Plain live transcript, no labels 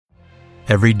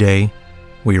Every day,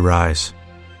 we rise,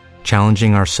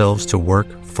 challenging ourselves to work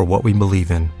for what we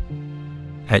believe in.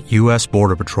 At U.S.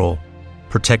 Border Patrol,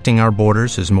 protecting our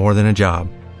borders is more than a job.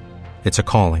 It's a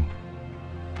calling.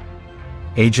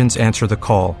 Agents answer the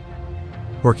call,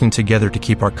 working together to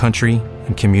keep our country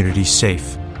and communities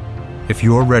safe. If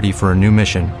you are ready for a new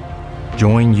mission,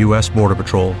 join U.S. Border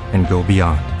Patrol and go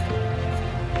beyond.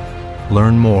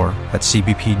 Learn more at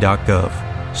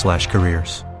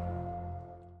cbp.gov/careers.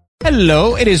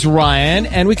 Hello, it is Ryan,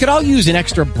 and we could all use an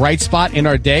extra bright spot in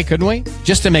our day, couldn't we?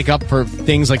 Just to make up for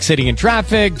things like sitting in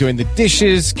traffic, doing the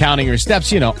dishes, counting your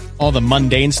steps, all the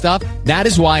mundane stuff. That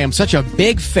is why I'm such a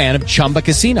big fan of Chumba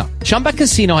Casino. Chumba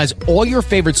Casino has all your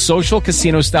favorite social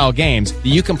casino-style games that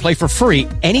you can play for free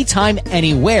anytime,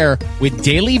 anywhere with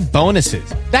daily bonuses.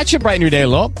 That should brighten your day a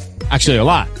little. Actually, a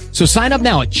lot. So sign up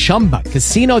now at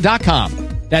ChumbaCasino.com.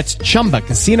 That's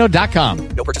ChumbaCasino.com.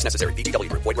 No purchase necessary. VGW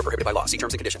Group. Void where prohibited by law. See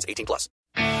terms and conditions. 18+.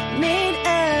 Made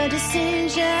a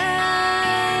decision.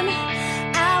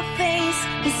 I'll face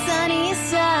the sunny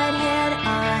side head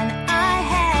on. I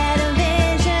had a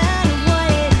vision of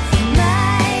what it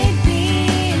might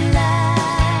be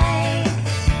like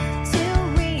to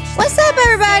reach. What's up,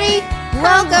 everybody?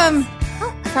 Welcome.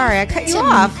 Oh, sorry, I cut you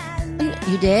off.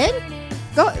 You did?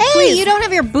 Go, Hey, please. you don't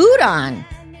have your boot on.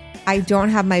 I don't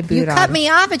have my boot You on. cut me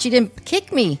off, but you didn't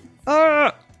kick me.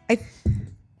 I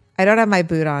don't have my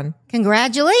boot on.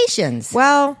 Congratulations.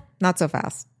 Well, not so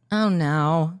fast. Oh,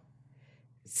 no.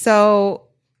 So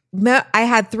I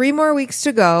had 3 more weeks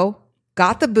to go.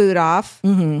 Got the boot off.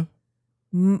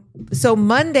 Mm-hmm. So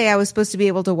Monday I was supposed to be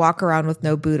able to walk around with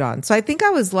no boot on. So I think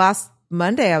last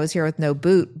Monday I was here with no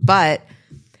boot, but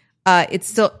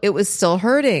it was still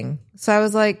hurting. So I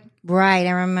was like, Right, I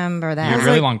remember that. You had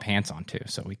really long pants on, too,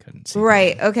 so we couldn't see.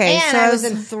 Right, okay. And so I was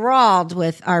enthralled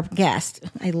with our guest.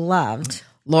 I loved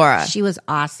Laura. She was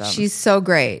awesome. She's so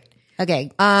great. Okay.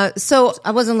 So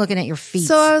I wasn't looking at your feet.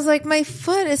 So I was like, my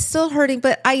foot is still hurting,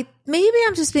 but maybe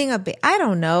I'm just being I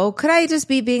don't know. Could I just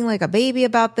be being like a baby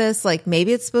about this? Like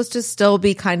maybe it's supposed to still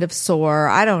be kind of sore.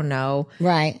 I don't know.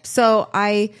 Right. So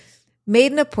I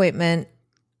made an appointment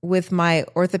with my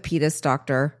orthopedist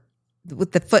doctor,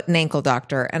 with the foot and ankle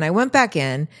doctor. And I went back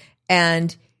in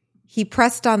and he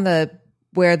pressed on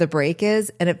where the break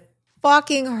is and it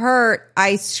fucking hurt.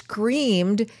 I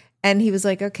screamed and he was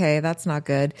like, okay, that's not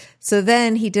good. So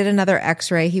then he did another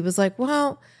x-ray. He was like,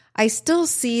 well, I still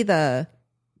see the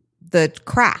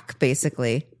crack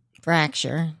basically.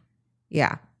 Fracture.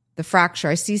 Yeah. The fracture.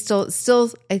 I see still,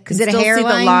 I can Is it a still see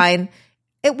hairline?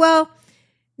 the line.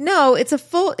 No, it's a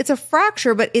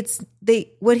fracture, but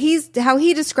how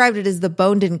he described it is the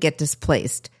bone didn't get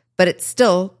displaced, but it's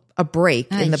still a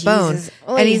break in the bone.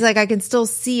 Oy. And he's like, I can still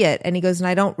see it. And he goes, and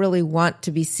I don't really want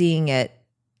to be seeing it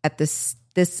at this,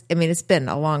 I mean, it's been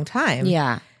a long time.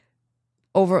 Yeah.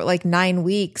 Over like 9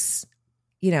 weeks,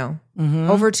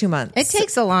 over 2 months. It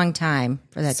takes a long time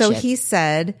for that So shit. he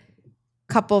said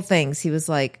a couple things. He was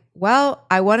like, well,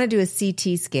 I want to do a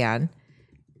CT scan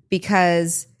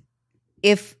because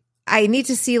if I need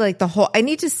to see I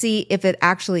need to see if it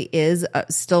actually is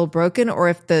still broken or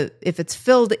if it's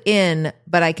filled in,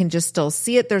 but I can just still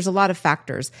see it. There's a lot of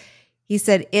factors. He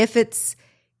said, if it's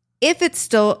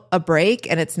still a break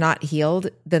and it's not healed,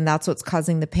 then that's what's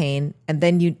causing the pain. And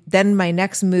then my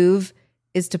next move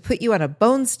is to put you on a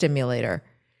bone stimulator,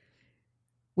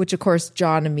 which of course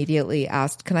John immediately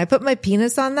asked, can I put my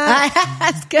penis on that?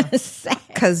 I was going to say.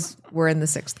 Because we're in the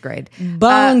 6th grade.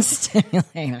 Bone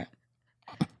stimulator.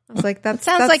 I was like, that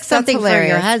Sounds like something for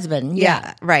your husband.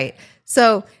 Yeah, right.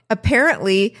 So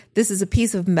apparently this is a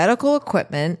piece of medical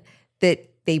equipment that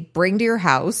they bring to your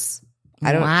house.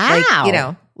 I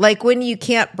don't like when you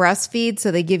can't breastfeed,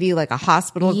 so they give you like a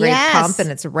hospital grade pump and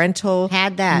it's a rental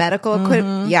Had that. medical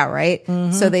equipment. Yeah, right.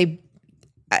 So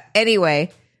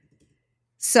anyway,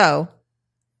 so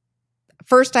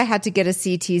first I had to get a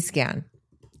CT scan.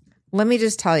 Let me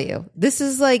just tell you, this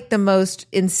is like the most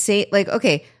insane,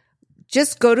 okay,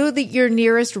 just go to your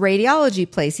nearest radiology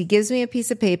place. He gives me a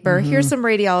piece of paper. Here's some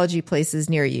radiology places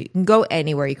near you. You can go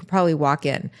anywhere. You can probably walk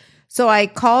in. So I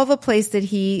call the place that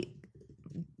he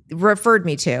referred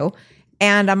me to,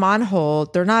 and I'm on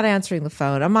hold. They're not answering the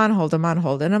phone. I'm on hold.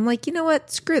 And I'm like, you know what?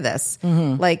 Screw this.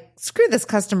 Screw this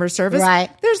customer service. Right.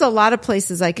 There's a lot of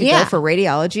places I could go for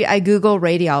radiology. I Google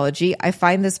radiology. I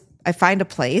find a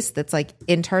place that's like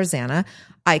in Tarzana.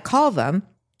 I call them.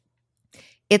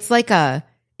 It's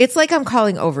like I'm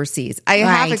calling overseas. I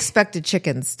have expected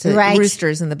chickens to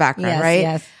roosters in the background, right?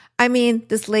 Yes. I mean,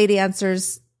 this lady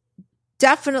answers,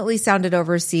 definitely sounded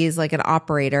overseas like an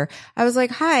operator. I was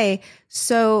like, hi.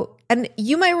 So, and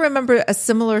you might remember a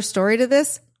similar story to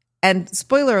this. And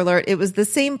spoiler alert, it was the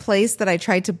same place that I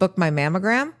tried to book my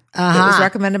mammogram that was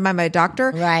recommended by my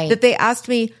doctor. Right. That they asked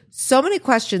me so many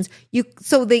questions.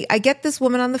 I get this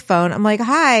woman on the phone. I'm like,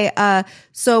 hi.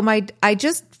 I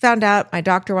just found out my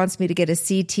doctor wants me to get a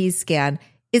CT scan.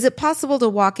 Is it possible to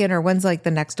walk in, or when's like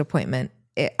the next appointment?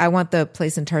 I want the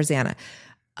place in Tarzana.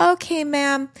 Okay,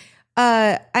 ma'am.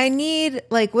 I need,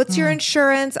 like, what's your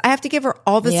insurance? I have to give her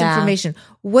all this information.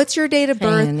 What's your date of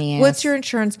birth? What's your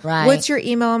insurance? Right. What's your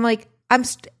email? I'm like,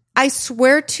 I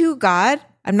swear to God,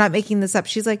 I'm not making this up.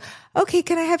 She's like, okay,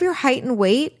 can I have your height and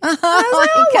weight? And I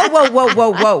was like,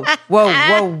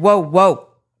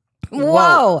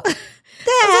 whoa.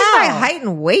 My height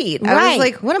and weight. Right. I was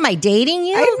like, what am I dating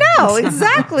you? I know,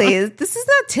 exactly. This is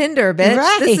not Tinder, bitch.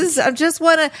 Right. This is, I just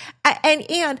want to,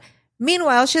 and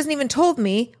meanwhile, she hasn't even told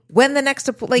me when the next,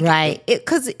 Right.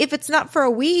 Because if it's not for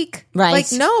a week, Right.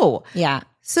 like, no. Yeah.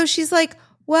 So she's like,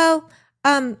 well,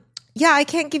 yeah, I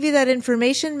can't give you that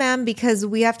information, ma'am, because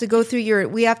we have to go through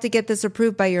we have to get this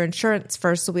approved by your insurance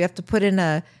first. So we have to put in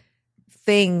a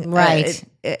thing. Right.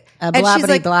 And blah, she's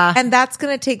blah, like, blah. and that's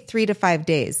going to take 3 to 5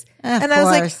 days. Of and I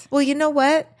was like, course. well, you know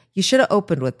what? You should have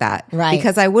opened with that. Right.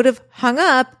 Because I would have hung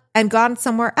up and gone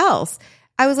somewhere else.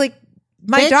 I was like,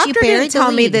 my Bitch, you doctor buried didn't the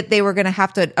tell me lead. that they were going to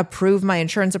have to approve my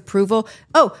insurance approval.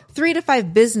 3 to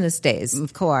 5 business days.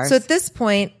 Of course. So at this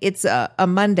point, it's a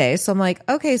Monday. So I'm like,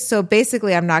 okay, so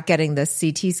basically I'm not getting this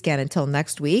CT scan until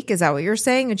next week. Is that what you're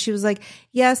saying? And she was like,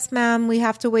 yes, ma'am, we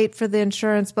have to wait for the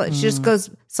insurance. But she just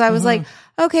goes, so I was like,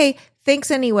 okay,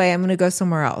 thanks anyway. I'm going to go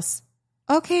somewhere else.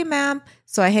 Okay, ma'am.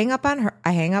 So I hang up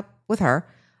with her.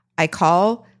 I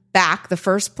call back the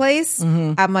first place.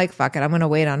 I'm like, fuck it. I'm going to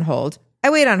wait on hold. I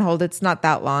wait on hold. It's not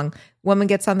that long. Woman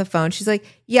gets on the phone. She's like,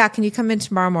 yeah, can you come in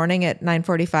tomorrow morning at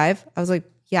 9:45? I was like,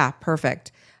 yeah,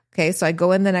 perfect. Okay. So I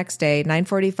go in the next day,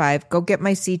 9:45, go get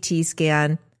my CT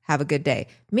scan. Have a good day.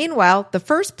 Meanwhile, the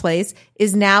first place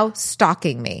is now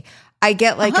stalking me. I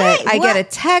get get a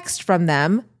text from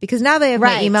them because now they have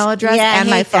my email address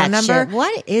and my phone number. Shit.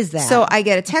 What is that? So I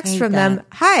get a text from them.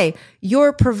 Hi,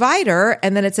 your provider,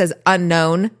 and then it says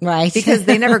unknown, Right. Because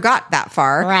they never got that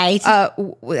far, Right.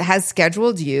 Has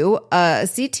scheduled you a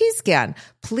CT scan.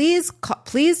 Please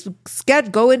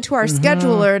go into our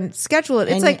scheduler and schedule it.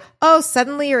 It's And like,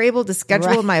 suddenly you're able to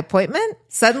schedule my appointment.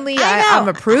 Suddenly I know. I'm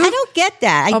approved. I don't get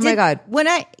that. My God.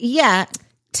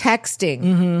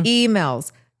 Texting,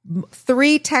 emails,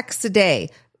 3 texts a day,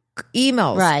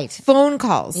 emails, Right. phone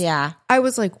calls. Yeah. I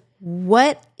was like,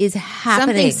 what is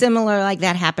happening? Something similar like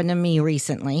that happened to me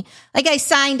recently. Like I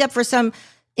signed up for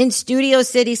in Studio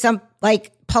City, some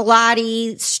like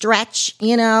Pilates stretch,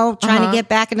 trying to get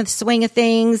back into the swing of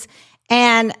things.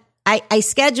 And I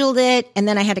scheduled it and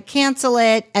then I had to cancel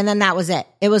it. And then that was it.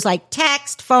 It was like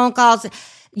text, phone calls,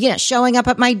 showing up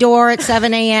at my door at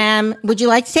 7 a.m. Would you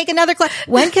like to take another class?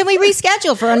 When can we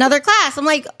reschedule for another class? I'm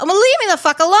like, leave me the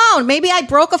fuck alone. Maybe I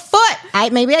broke a foot.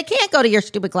 Maybe I can't go to your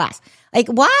stupid class. Like,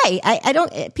 why? I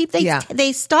don't, people,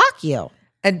 they stalk you.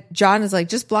 And John is like,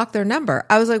 just block their number.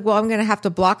 I was like, well, I'm going to have to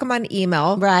block them on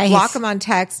email, Right. block them on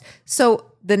text. So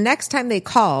the next time they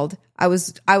called, I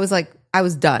was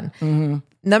done.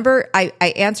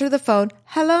 I answer the phone.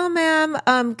 Hello,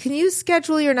 ma'am. Can you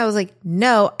schedule your, and I was like,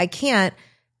 no, I can't.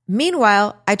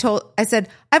 Meanwhile, I said,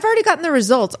 I've already gotten the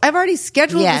results. I've already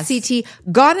scheduled the CT,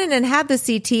 gone in and had the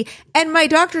CT, and my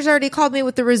doctor's already called me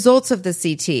with the results of the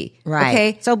CT. Right.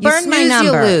 Okay. So You burn my snooze,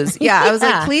 number. You lose. Yeah. I was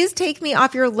Yeah. like, please take me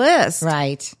off your list.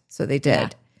 Right. So they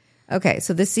did. Yeah. Okay.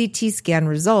 So the CT scan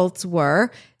results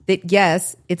were that,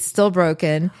 yes, it's still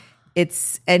broken.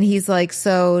 And he's like,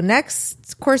 so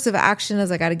next course of action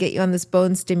is I got to get you on this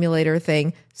bone stimulator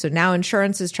thing. So now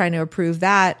insurance is trying to approve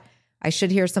that. I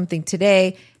should hear something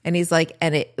today. And he's like,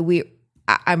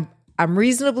 I'm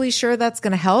reasonably sure that's going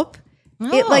to help.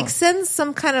 It like sends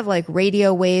some kind of like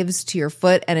radio waves to your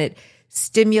foot and it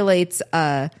stimulates,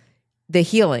 the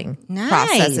healing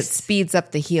process. It speeds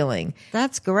up the healing.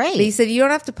 That's great. But he said, you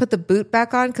don't have to put the boot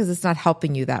back on because it's not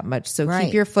helping you that much. So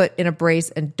keep your foot in a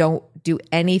brace and don't do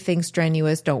anything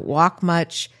strenuous. Don't walk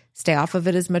much. Stay off of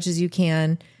it as much as you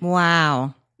can.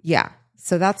 Wow. Yeah.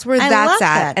 So that's where I that's love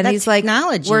at. that. And That's he's like,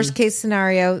 technology. worst case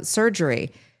scenario,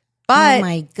 surgery. But, oh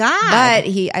my God. But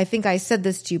I think I said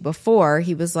this to you before.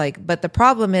 He was like, but the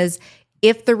problem is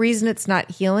if the reason it's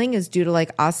not healing is due to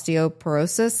like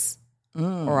osteoporosis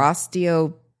or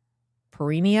osteopenia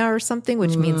or something,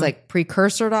 which means like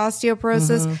precursor to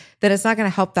osteoporosis, then it's not going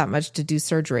to help that much to do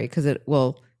surgery because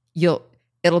it'll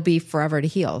be forever to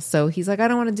heal. So he's like, I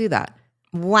don't want to do that.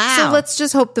 Wow. So let's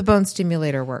just hope the bone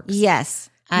stimulator works. Yes.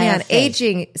 I Man, have faith.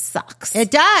 aging sucks. It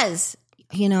does.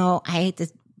 I hate to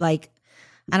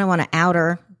I don't want to out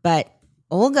her, but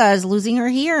Olga is losing her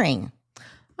hearing.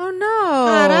 Oh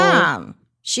no.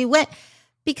 She went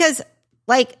because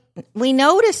like we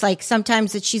noticed like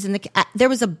sometimes that she's in the there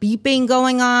was a beeping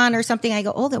going on or something. I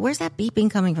go, Olga, where's that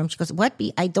beeping coming from? She goes, what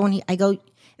beep? I go, it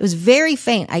was very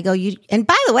faint. I go, and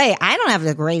by the way, I don't have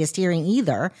the greatest hearing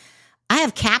either. I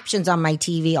have captions on my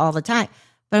TV all the time,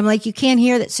 but I'm like, you can't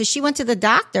hear that. So she went to the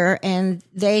doctor and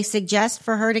they suggest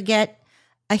for her to get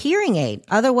a hearing aid.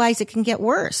 Otherwise it can get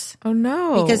worse. Oh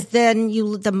no. Because then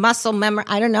the muscle memory,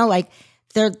 I don't know, like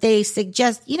they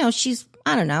suggest, she's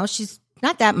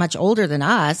not that much older than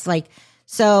us. Like,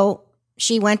 so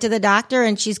she went to the doctor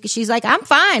and she's like, I'm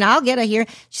fine. I'll get a hearing.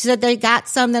 She said they got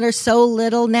some that are so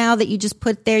little now that you just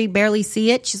put there, you barely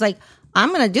see it. She's like, I'm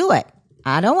going to do it.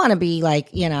 I don't want to be like,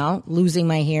 losing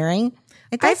my hearing.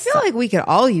 I feel like we could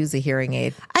all use a hearing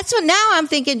aid. That's what now I'm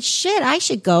thinking, shit, I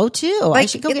should go too. I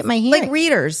should go get my hearing. Like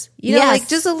readers, like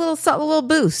just a little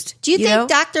boost. Do you think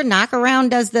Dr. Knockaround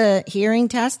does the hearing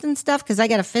test and stuff? Because I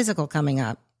got a physical coming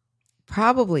up.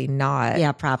 Probably not.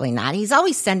 Yeah, probably not. He's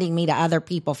always sending me to other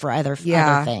people for other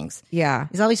things. Yeah.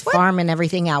 He's always farming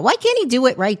everything out. Why can't he do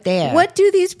it right there? What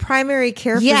do these primary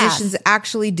care physicians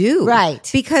actually do? Right.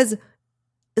 Because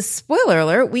spoiler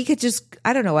alert, we could just,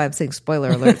 I don't know why I'm saying spoiler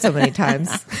alert so many times.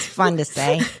 It's fun to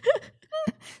say.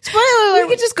 Spoiler alert. We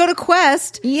could just go to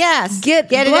Quest. Yes.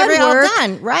 Get it blood all work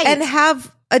done. Right. And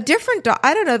have a different,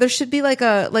 I don't know, there should be like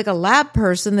a lab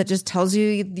person that just tells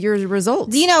you your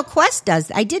results. Quest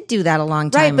does. I did do that a long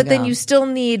time ago. Right, but then you still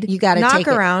need knock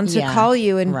around to call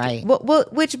you. And well,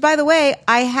 which, by the way,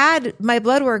 I had my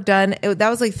blood work done. That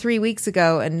was like 3 weeks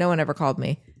ago and no one ever called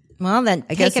me. Well, then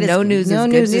I guess no news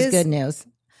is good news.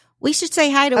 We should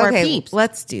say hi to our peeps.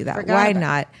 Let's do that. Why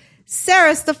not?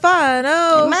 Sarah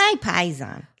Stefano. My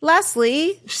paisan.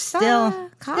 Leslie.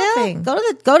 Still coughing. Go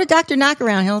to Dr.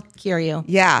 Knockaround. He'll cure you.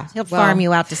 Yeah. He'll farm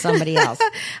you out to somebody else.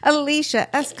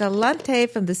 Alicia Escalante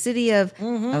from the city of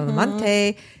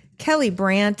Monte. Kelly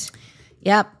Brandt.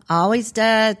 Yep. Always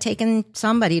taking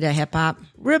somebody to hip hop.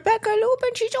 Rebecca Lupin.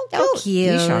 She's so cute. So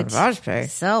cute. Ishan Rajpay.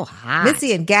 So hot.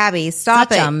 Missy and Gabby.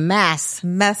 Stop it. Such a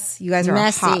mess. You guys are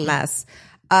a hot mess.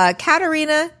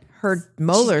 Katarina, her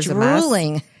molars She's a mess.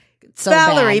 drooling. So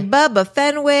Valerie, bad. Bubba,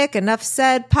 Fenwick, enough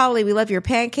said. Polly, we love your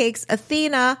pancakes.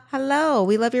 Athena, hello,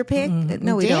 we love your pancakes.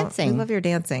 No, we dancing. don't. We love your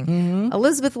dancing.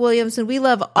 Elizabeth Williamson, we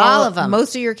love all of them.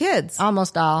 Most of your kids.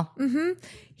 Almost all.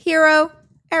 Hero,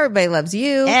 everybody loves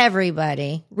you.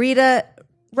 Everybody. Rita,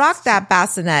 rock that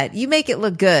bassinet. You make it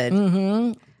look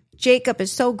good. Jacob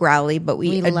is so growly, but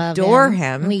we adore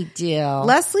him. We do.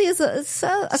 Leslie is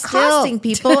accosting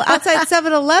people outside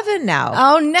 7-Eleven now.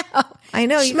 Oh, no. I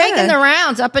know. She's making the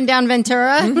rounds up and down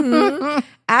Ventura.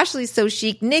 Ashley's so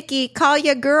chic. Nikki, call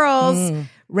ya girls.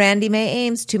 Randy May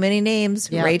Ames, too many names.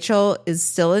 Yep. Rachel is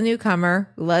still a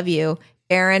newcomer. Love you.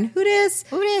 Aaron, who dis?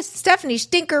 Stephanie,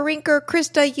 Stinker Rinker.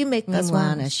 Krista, you make us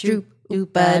wanna shoop.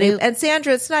 Doop-a-doop. And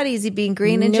Sandra, it's not easy being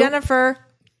green. And Jennifer,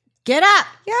 get up.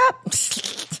 Yep.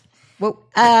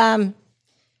 Whoa.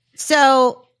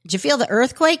 So did you feel the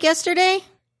earthquake yesterday?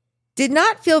 Did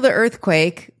not feel the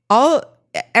earthquake.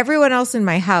 Everyone else in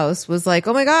my house was like,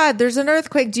 oh my God, there's an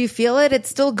earthquake. Do you feel it? It's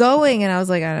still going. And I was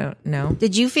like, I don't know.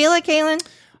 Did you feel it, Kaylin?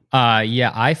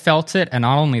 Yeah, I felt it. And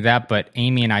not only that, but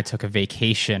Amy and I took a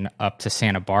vacation up to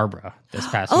Santa Barbara this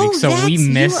past week. So we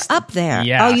missed. You were up there.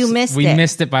 Yes, oh, you missed it. We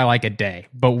missed it by like a day,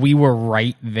 but we were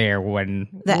right there when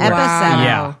the epicenter.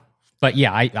 Yeah. But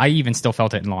yeah, I even still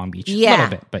felt it in Long Beach. Yeah. A little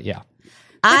bit, but yeah.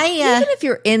 Even if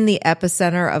you're in the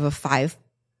epicenter of a 5,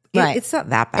 right. It's not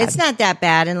that bad. It's not that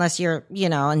bad unless you're,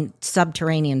 in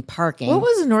subterranean parking. What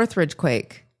was a Northridge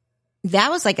quake? That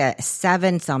was like a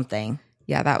 7-something.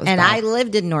 Yeah, that was And bad. I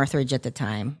lived in Northridge at the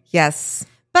time. Yes.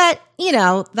 But,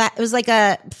 that it was like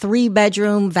a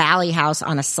 3-bedroom valley house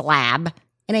on a slab.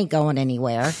 It ain't going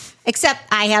anywhere. Except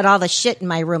I had all the shit in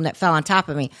my room that fell on top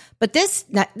of me. But this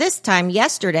time,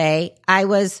 yesterday,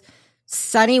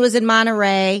 Sunny was in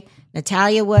Monterey.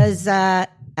 Natalia was at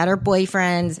her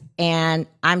boyfriend's. And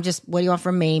I'm just, what do you want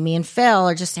from me? Me and Phil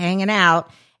are just hanging out.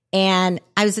 And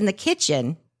I was in the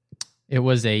kitchen. It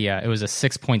was a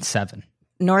 6.7.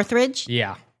 Northridge?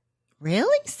 Yeah.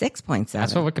 Really? 6.7.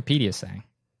 That's what Wikipedia's saying.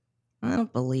 I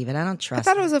don't believe it. I don't trust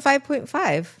I thought it was a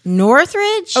 5.5.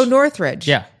 Northridge? Oh, Northridge.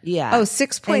 Yeah. Yeah. Oh,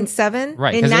 6.7?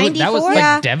 Right. In 'cause that was 94? like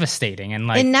Yeah. devastating. And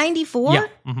like, In 94? yeah.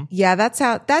 Mhm. Yeah,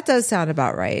 that does sound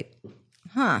about right.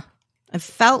 Huh. It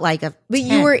felt like a But 10.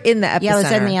 you were in the epicenter. Yeah, I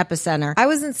was in the epicenter. I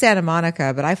was in Santa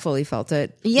Monica, but I fully felt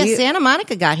it. Yes, Santa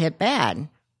Monica got hit bad.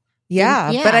 Yeah,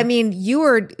 Yeah. but I mean,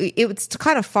 it was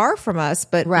kind of far from us,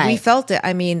 but we Right. felt it.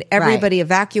 I mean, everybody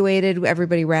evacuated,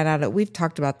 everybody ran out of, we've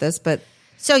talked about this, but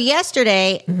So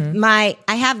yesterday, I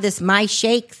have this My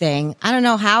Shake thing. I don't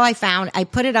know how I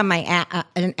put it on my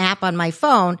an app on my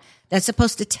phone that's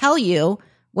supposed to tell you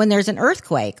when there's an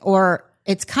earthquake or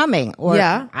it's coming, or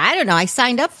I don't know. I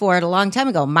signed up for it a long time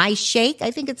ago. My Shake, I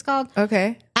think it's called.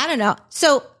 Okay. I don't know.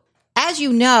 So as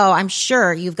you know, I'm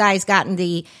sure you guys gotten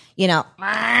the,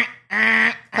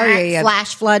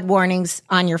 flash flood warnings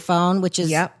on your phone, which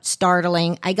is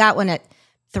startling. I got one at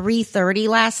 3:30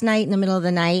 last night in the middle of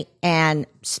the night, and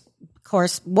of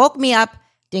course woke me up,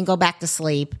 didn't go back to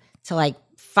sleep till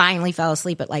finally fell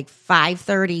asleep at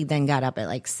 5:30, then got up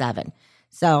at 7.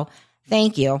 So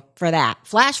thank you for that.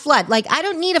 Flash flood. I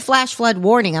don't need a flash flood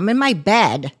warning. I'm in my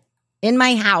bed in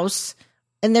my house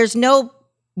and there's no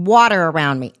water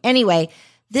around me. Anyway,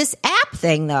 this app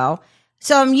thing though,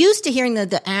 so I'm used to hearing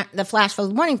the flash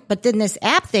flood warning, but then this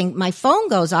app thing, my phone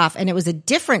goes off and it was a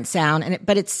different sound,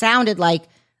 but it sounded like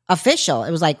official.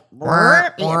 It was like, it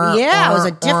was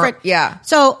a different,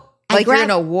 So you're in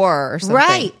a war or something.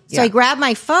 Right. So I grab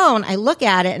my phone, I look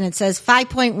at it and it says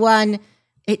 5.1.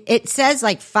 It says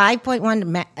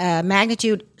 5.1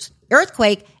 magnitude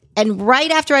earthquake. And right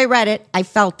after I read it, I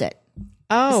felt it.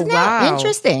 Oh, Isn't that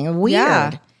interesting?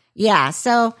 Weird. Yeah.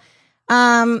 So,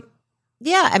 I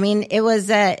mean, it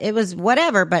was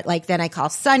whatever. But then I call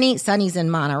Sonny. Sonny's in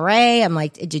Monterey. I'm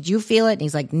like, did you feel it? And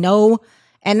he's like, no.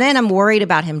 And then I'm worried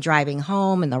about him driving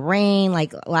home in the rain,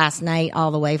 last night,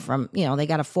 all the way from, they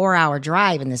got a 4-hour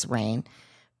drive in this rain.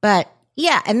 But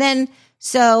yeah. And then,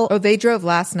 so. Oh, they drove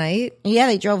last night? Yeah,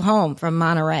 they drove home from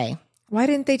Monterey. Why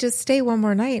didn't they just stay one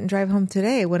more night and drive home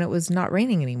today when it was not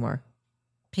raining anymore?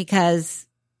 Because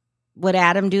would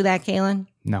Adam do that, Kaylin?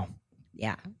 No.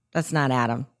 Yeah, that's not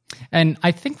Adam. And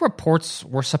I think reports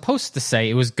were supposed to say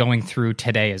it was going through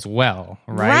today as well,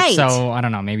 right? Right. So I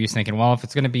don't know. Maybe he's thinking, well, if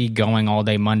it's going to be going all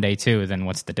day Monday too, then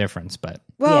what's the difference? But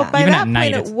by even that at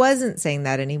night, point, it wasn't saying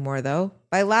that anymore, though.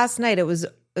 By last night, it was.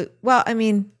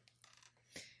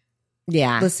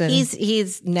 Yeah. Listen,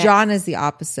 he's John is the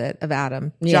opposite of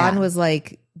Adam. John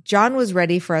was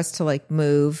ready for us to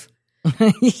move.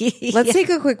 Let's take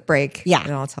a quick break. Yeah.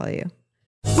 And I'll tell you.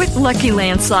 With Lucky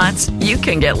Land Slots, you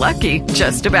can get lucky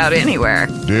just about anywhere.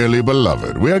 Dearly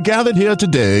beloved, we are gathered here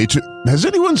today to... Has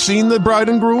anyone seen the bride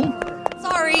and groom?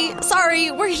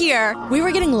 Sorry, we're here. We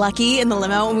were getting lucky in the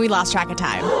limo and we lost track of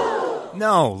time.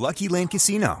 No, Lucky Land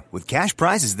Casino, with cash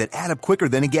prizes that add up quicker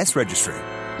than a guest registry.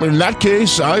 In that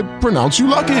case, I pronounce you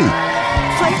lucky.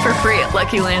 Play for free at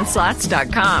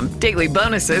LuckyLandSlots.com. Daily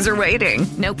bonuses are waiting.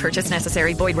 No purchase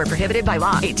necessary. Void where prohibited by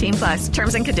law. 18+.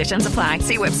 Terms and conditions apply.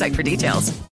 See website for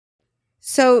details.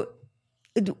 So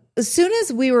as soon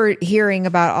as we were hearing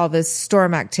about all this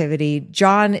storm activity,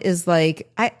 John is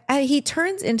he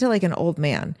turns into an old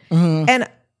man. Mm-hmm. And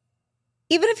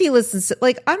even if he listens to,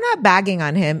 I'm not bagging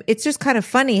on him. It's just kind of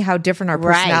funny how different our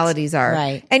personalities are.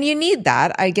 Right. And you need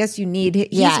that. I guess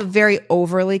he's very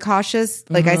overly cautious.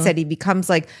 Like I said, he becomes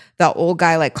the old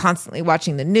guy, constantly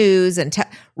watching the news and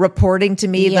reporting to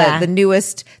me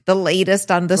the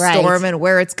latest on the storm and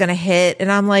where it's going to hit.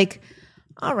 And I'm like,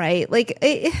 all right.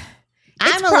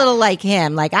 I'm a little like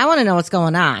him. I want to know what's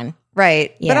going on.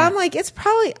 Right. Yeah. But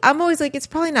I'm always it's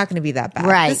probably not going to be that bad.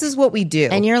 Right. This is what we do.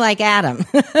 And you're like Adam.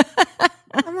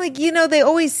 I'm they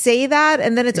always say that,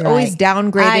 and then it's always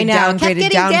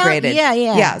downgraded.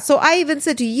 Yeah. So I even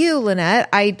said to you, Lynette,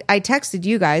 I texted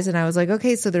you guys, and I was like,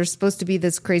 okay, so there's supposed to be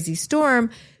this crazy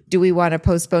storm. Do we want to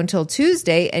postpone till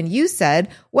Tuesday? And you said,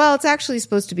 well, it's actually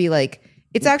supposed to be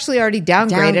it's actually already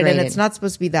downgraded, and it's not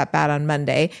supposed to be that bad on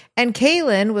Monday. And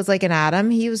Kaylin was like an Adam.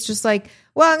 He was just well,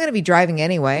 I'm going to be driving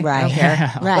anyway. Right. I don't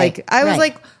care. Right. I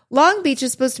was Long Beach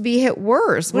is supposed to be hit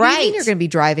worse. What do you mean you're going to be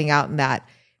driving out in that?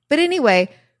 But anyway,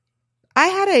 I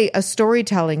had a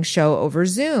storytelling show over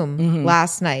Zoom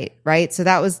last night, right? So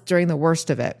that was during the worst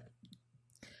of it.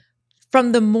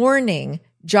 From the morning,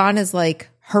 John is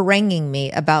haranguing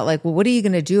me about well, what are you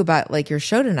going to do about your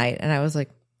show tonight? And I was like,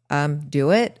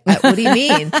 do it? What do you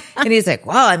mean? And he's like,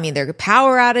 well, I mean, there are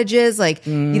power outages.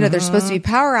 There's supposed to be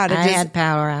power outages. I had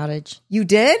power outage. You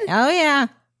did? Oh, yeah.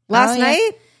 Last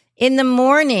night? In the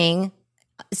morning.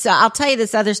 So I'll tell you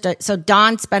this other story. So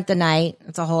Dawn spent the night.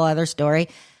 It's a whole other story.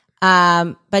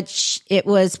 But it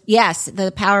was,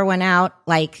 the power went out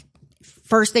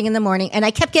first thing in the morning. And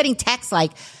I kept getting texts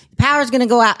power's going to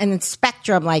go out, and then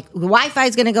Spectrum, Wi-Fi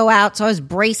is going to go out. So I was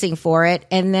bracing for it.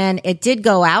 And then it did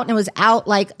go out, and it was out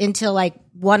until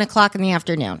 1 o'clock in the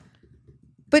afternoon.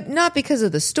 But not because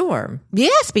of the storm.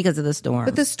 Yes, because of the storm.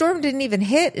 But the storm didn't even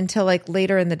hit until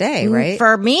later in the day, right?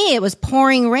 For me, it was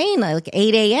pouring rain 8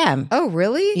 a.m. Oh,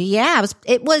 really? Yeah,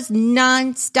 it was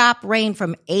nonstop rain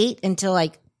from 8 until I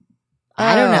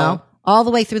don't know, all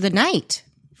the way through the night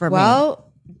for me.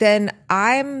 Well, then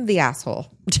I'm the asshole.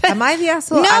 Am I the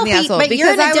asshole? No, I'm the asshole. but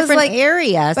you're in a different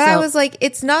area. But I was like,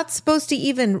 it's not supposed to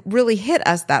even really hit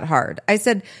us that hard. I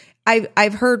said,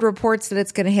 I've heard reports that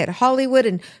it's going to hit Hollywood,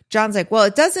 and John's like, well,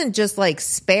 it doesn't just like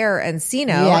Spare and Encino.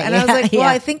 And I was like, well,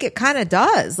 I think it kind of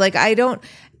does. Like,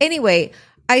 anyway,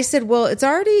 I said, well, it's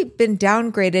already been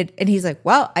downgraded. And he's like,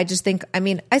 well, I just think,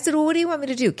 I said, well, what do you want me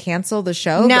to do? Cancel the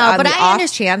show? No, but I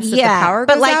understand. Chance that the power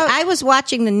goes out? I was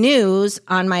watching the news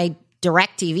on my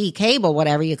DirecTV cable,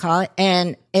 whatever you call it,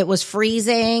 and it was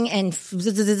freezing and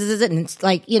it's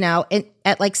like,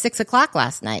 at like 6:00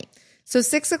 last night. So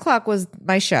 6:00 was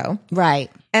my show.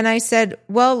 Right. And I said,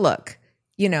 well, look,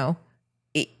 go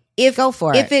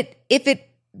for it. If it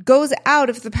goes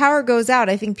out, if the power goes out,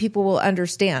 I think people will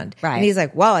understand. Right. And he's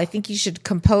like, well, I think you should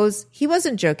compose. He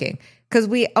wasn't joking, because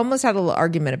we almost had a little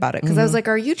argument about it, because I was like,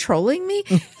 are you trolling me?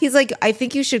 He's like, I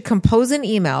think you should compose an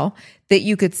email that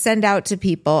you could send out to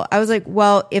people. I was like,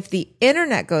 well, if the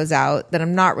internet goes out, then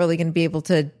I'm not really going to be able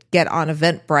to get on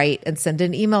Eventbrite and send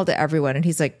an email to everyone. And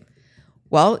he's like,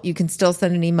 well, you can still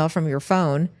send an email from your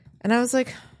phone. And I was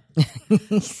like,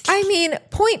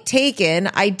 point taken.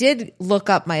 I did look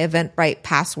up my Eventbrite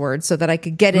password so that I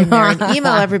could get in there and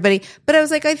email everybody. But I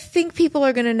was like, I think people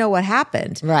are going to know what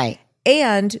happened. Right.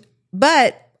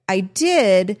 But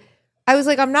I was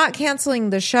like, I'm not canceling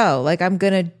the show. Like, I'm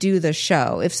going to do the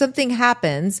show. If something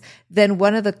happens, then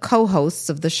one of the co-hosts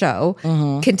of the show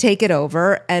can take it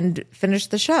over and finish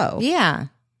the show. Yeah.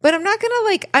 But I'm not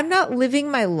going to I'm not living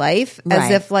my life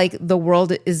as if like the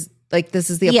world is like, this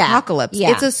is the apocalypse.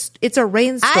 Yeah. It's a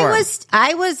rainstorm.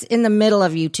 I was in the middle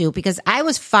of you two, because I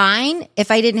was fine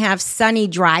if I didn't have Sunny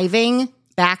driving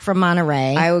back from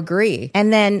Monterey. I agree.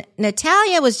 And then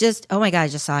Natalia was just, oh my God, I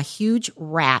just saw a huge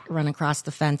rat run across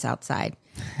the fence outside.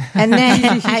 And then,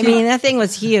 that thing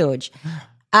was huge.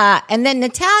 And then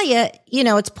Natalia,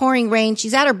 it's pouring rain.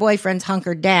 She's at her boyfriend's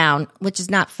hunkered down, which is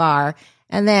not far.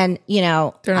 And then,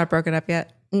 they're not broken up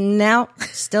yet? No,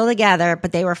 still together,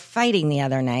 but they were fighting the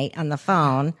other night on the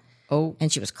phone. Oh.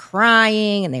 And she was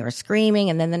crying and they were screaming.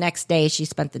 And then the next day she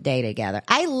spent the day together.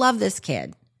 I love this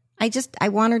kid. I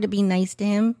want her to be nice to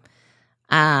him.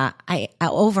 I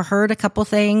overheard a couple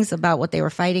things about what they were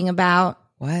fighting about.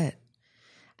 What?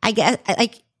 I guess,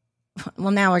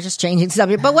 now we're just changing the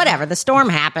subject, but whatever. The storm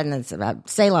happened. It's about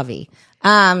c'est la vie.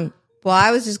 Well,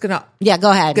 I was just go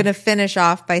ahead. Going to finish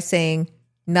off by saying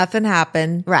nothing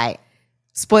happened. Right.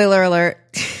 Spoiler alert.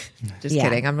 Just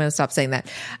kidding. I'm going to stop saying that.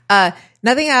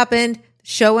 Nothing happened.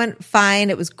 Show went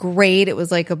fine. It was great. It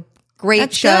was like a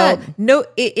great show. Good. No,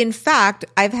 in fact,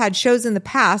 I've had shows in the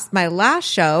past. My last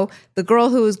show, the girl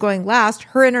who was going last,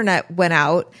 her internet went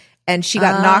out and she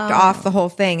got knocked off the whole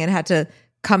thing and had to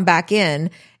come back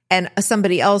in. And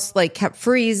somebody else kept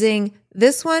freezing.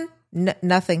 This one,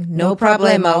 nothing. No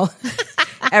problemo.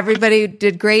 Everybody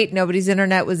did great. Nobody's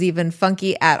internet was even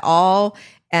funky at all.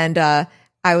 And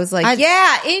I was like,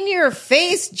 in your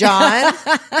face, John.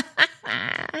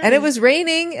 And it was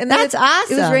raining. And that's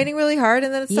awesome. It was raining really hard,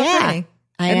 and then it stopped raining.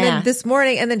 Then this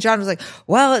morning, and then John was like,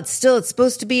 well, it's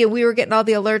supposed to be. And we were getting all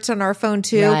the alerts on our phone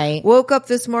too. Right. Woke up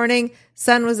this morning,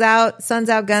 sun's out,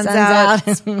 guns out.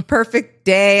 It's perfect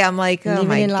day. I'm like, oh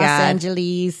my God. Los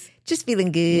Angeles. Just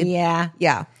feeling good. Yeah.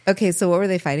 Yeah. Okay. So what were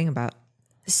they fighting about?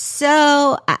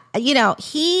 So,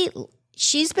 she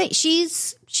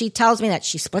tells me that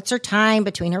she splits her time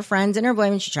between her friends and her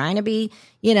boyfriend. She's trying to be,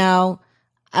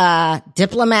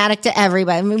 diplomatic to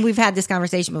everybody. We've had this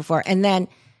conversation before. And then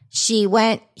he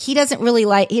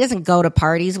doesn't go to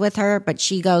parties with her, but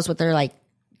she goes with her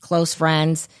close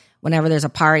friends whenever there's a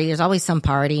party. There's always some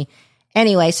party.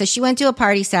 Anyway, so she went to a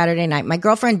party Saturday night. My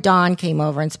girlfriend Dawn came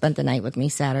over and spent the night with me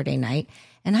Saturday night.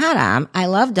 And Haram, I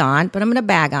love Dawn, but I'm going to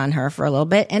bag on her for a little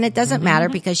bit. And it doesn't matter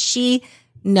because she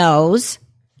knows,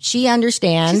 she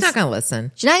understands. She's not going to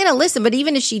listen. She's not going to listen, but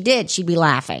even if she did, she'd be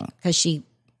laughing because she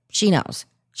knows.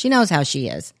 She knows how she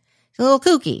is. She's a little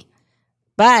kooky.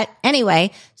 But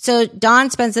anyway, so Dawn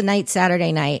spends the night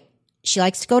Saturday night. She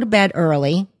likes to go to bed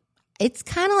early. It's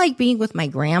kind of like being with my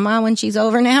grandma when she's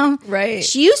over now. Right.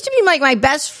 She used to be my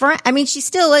best friend. She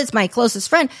still is my closest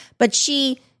friend, but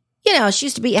she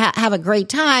used to be have a great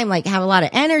time, have a lot of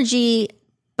energy,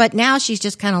 but now she's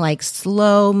just kind of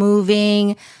slow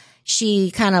moving.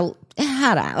 She kind of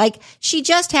she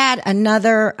just had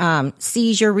another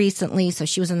seizure recently, so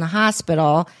she was in the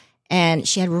hospital and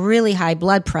she had really high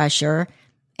blood pressure,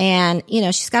 and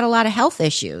she's got a lot of health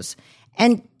issues,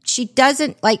 and she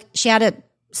doesn't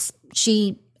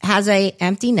she has a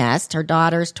empty nest. Her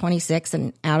daughter's 26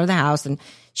 and out of the house, and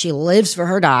she lives for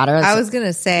her daughter. I was going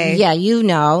to say. Yeah, you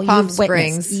know. Palm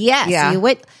Springs. Yes. Yeah.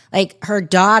 Like, her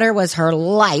daughter was her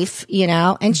life, you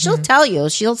know, and she'll tell you,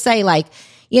 she'll say, like,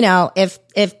 you know,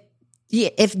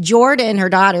 if Jordan, her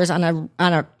daughter's on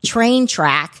a train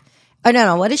track, oh,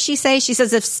 no, what does she say? She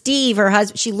says if Steve, her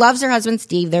husband, she loves her husband,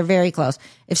 Steve, they're very close.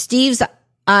 If Steve's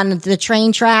on the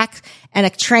train track and a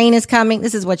train is coming,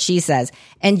 this is what she says.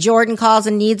 And Jordan calls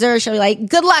and needs her, she'll be like,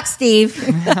 good luck, Steve.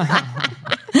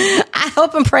 I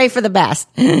hope and pray for the best.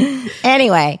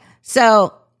 Anyway,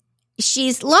 so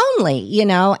she's lonely, you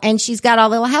know, and she's got all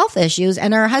the health issues,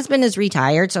 and her husband is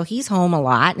retired, so he's home a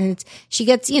lot, and she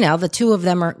gets, you know, the two of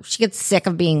them she gets sick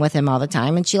of being with him all the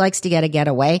time, and she likes to get a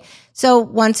getaway. So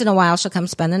once in a while she'll come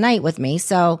spend the night with me.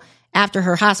 So after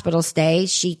her hospital stay,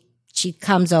 she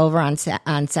comes over on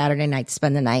Saturday night to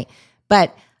spend the night.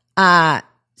 But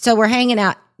so we're hanging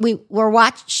out. We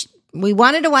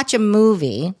wanted to watch a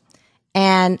movie,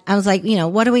 and I was like, you know,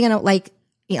 what are we gonna, like,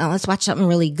 you know, let's watch something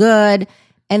really good.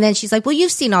 And then she's like, well,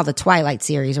 you've seen all the Twilight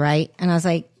series, right? And I was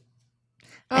like,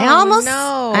 I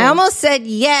almost said,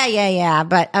 yeah.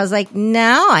 But I was like,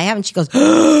 no, I haven't. She goes,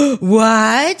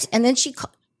 what? And then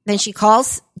she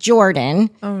calls Jordan.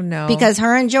 Oh, no. Because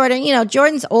her and Jordan, you know,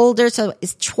 Jordan's older, so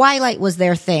Twilight was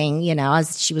their thing, you know,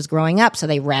 as she was growing up. So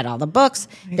they read all the books.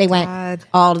 They went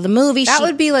all to the movies. That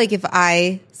would be like if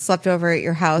I slept over at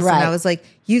your house and I was like,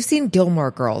 you've seen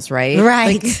Gilmore Girls, right?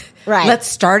 Right. Like, right. Let's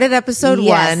start at episode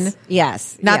 1.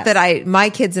 Yes. Not that my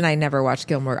kids and I never watched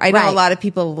Gilmore. I know a lot of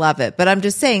people love it, but I'm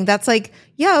just saying that's like,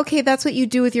 yeah, okay, that's what you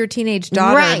do with your teenage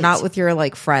daughter, not with your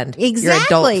like friend.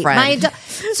 Exactly. Your adult friend.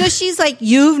 So she's like,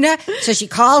 so she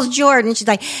calls Jordan. She's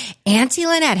like, Auntie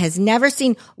Lynette has never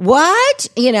seen what?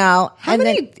 You know. How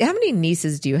many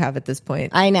nieces do you have at this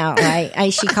point? I know,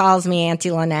 right? She calls me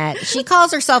Auntie Lynette. She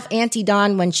calls herself Auntie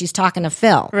Dawn when she's talking to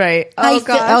Phil. Right. Oh,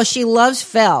 gosh. Oh, she loves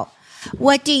Phil.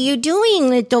 What are you doing,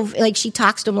 little? Like, she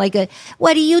talks to him like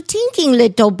what are you thinking,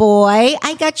 little boy?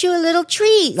 I got you a little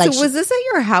treat. Like, so was this at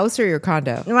your house or your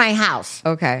condo? My house.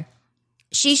 Okay.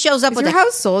 She shows up with your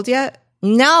house sold yet?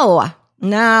 No,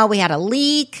 we had a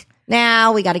leak.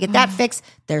 Now we got to get that fixed.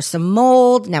 There's some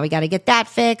mold. Now we got to get that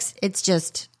fixed. It's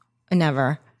just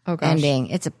never ending.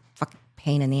 It's a fucking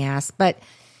pain in the ass. But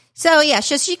so yeah,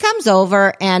 she comes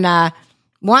over and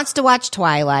wants to watch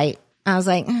Twilight. I was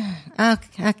like,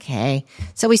 okay.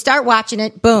 So we start watching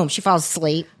it. Boom, she falls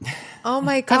asleep. Oh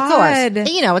my God. Of course.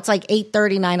 You know, it's like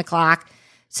 8:30, 9 o'clock.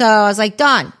 So I was like,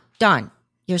 Dawn,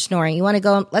 you're snoring. You want to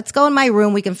go? Let's go in my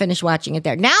room. We can finish watching it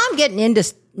there. Now I'm getting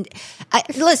into,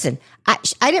 listen, I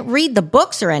didn't read the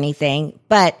books or anything,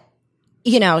 but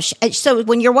you know, so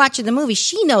when you're watching the movie,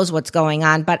 she knows what's going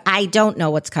on, but I don't know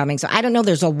what's coming. So I don't know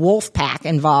there's a wolf pack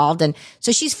involved. And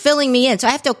so she's filling me in. So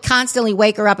I have to constantly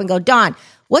wake her up and go, Dawn,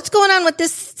 what's going on with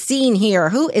this scene here?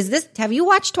 Who is this? Have you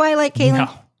watched Twilight, Caitlin? No.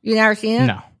 You never seen it?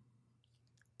 No.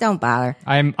 Don't bother.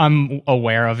 I'm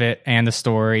aware of it and the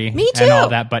story. Me too. And all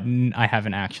that, but I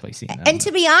haven't actually seen it. And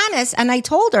to be honest, and I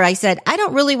told her, I said, I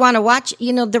don't really want to watch,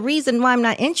 you know, the reason why I'm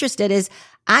not interested is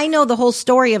I know the whole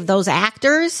story of those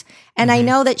actors, and I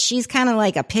know that she's kind of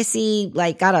like a pissy,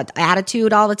 like got an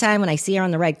attitude all the time when I see her on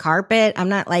the red carpet. I'm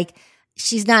not like,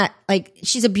 she's not like,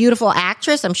 she's a beautiful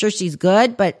actress. I'm sure she's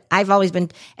good, but I've always been,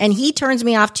 and he turns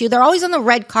me off too. They're always on the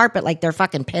red carpet like they're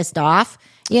fucking pissed off,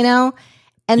 you know?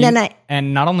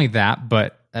 And not only that,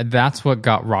 but that's what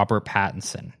got Robert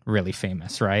Pattinson really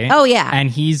famous, right? Oh, yeah. And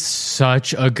he's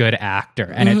such a good actor.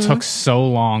 And it took so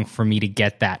long for me to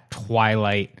get that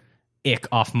Twilight ick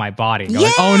off my body.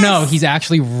 Like, oh no, he's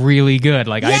actually really good.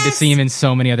 Like, I had to see him in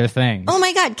so many other things. Oh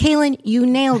my God, Kaylin, you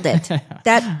nailed it.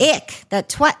 That ick,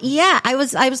 I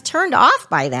was turned off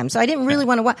by them. So I didn't really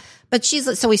want to watch, but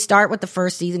so we start with the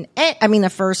first season. The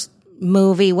first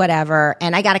movie, whatever.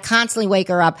 And I got to constantly wake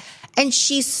her up. And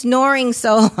she's snoring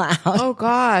so loud. Oh,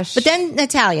 gosh. But then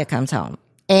Natalia comes home.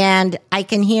 And I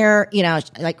can hear, you know,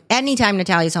 like anytime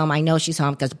Natalia's home, I know she's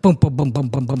home because boom, boom, boom, boom,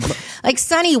 boom, boom, boom. Like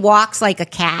Sonny walks like a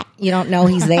cat. You don't know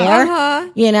he's there.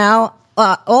 You know?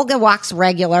 Olga walks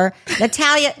regular.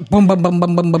 Natalia, boom, boom, boom,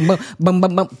 boom, boom, boom, boom, boom,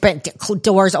 boom, boom,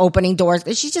 doors opening, doors.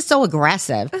 She's just so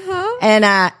aggressive. And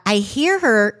I hear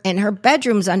her, and her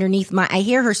bedroom's underneath I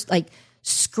hear her like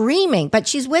screaming, but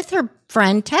she's with her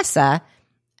friend Tessa.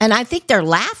 And I think they're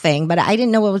laughing, but I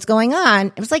didn't know what was going on.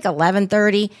 It was like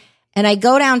 11:30, and I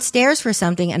go downstairs for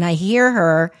something, and I hear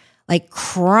her like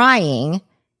crying,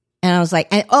 and I was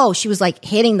like, she was like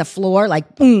hitting the floor,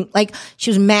 like boom, like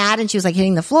she was mad, and she was like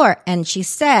hitting the floor, and she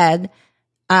said,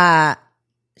 I'm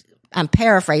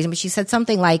paraphrasing, but she said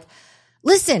something like,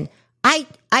 "Listen, I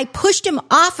pushed him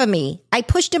off of me. I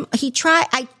pushed him.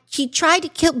 I he tried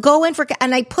to go in for,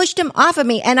 and I pushed him off of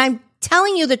me. And I'm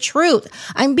telling you the truth.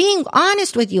 I'm being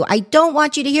honest with you. I don't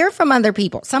want you to hear from other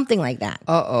people. Something like that.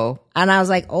 Uh-oh. And I was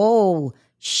like, oh,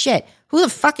 shit. Who the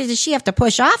fuck does she have to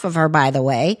push off of her, by the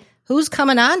way? Who's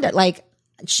coming on to, like,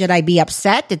 should I be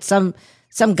upset? Did some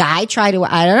guy try to,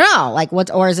 I don't know, like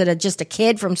what, or is it just a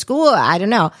kid from school? I don't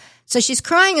know. So she's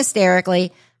crying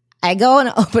hysterically. I go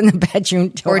and open the bedroom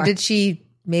door. Or did she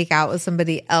make out with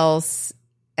somebody else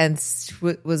and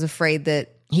was afraid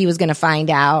that he was going to find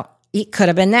out? It could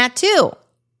have been that too.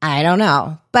 I don't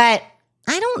know. But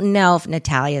I don't know if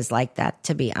Natalia's like that,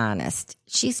 to be honest.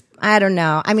 I don't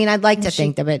know. I mean, I'd like to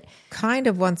think of it. Kind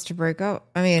of wants to break up.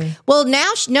 I mean. Well,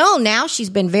 now she's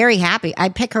been very happy. I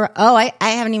pick her. Oh, I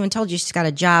haven't even told you she's got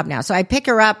a job now. So I pick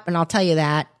her up and I'll tell you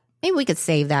that. Maybe we could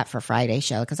save that for Friday's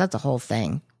show because that's a whole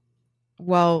thing.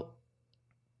 Well,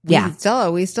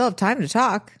 we still have time to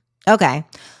talk. Okay.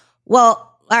 Well,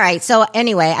 all right. So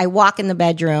anyway, I walk in the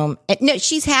bedroom. No,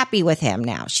 she's happy with him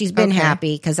now. She's been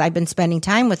happy because I've been spending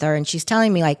time with her, and she's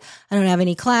telling me like, I don't have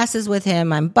any classes with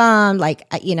him. I'm bummed. Like,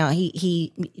 you know,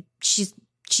 she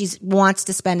wants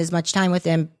to spend as much time with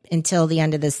him until the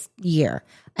end of this year,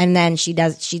 and then she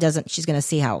doesn't. She's going to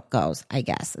see how it goes, I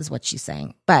guess, is what she's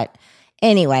saying. But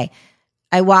anyway,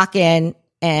 I walk in,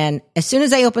 and as soon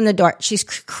as I open the door, she's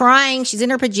crying. She's in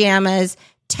her pajamas.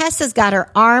 Tessa's got her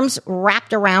arms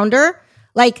wrapped around her.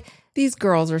 Like, these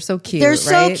girls are so cute. They're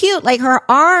so cute. Like her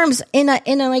arms in a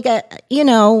like a, you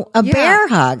know, a bear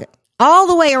hug all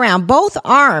the way around, both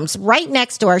arms right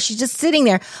next to her. She's just sitting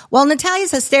there while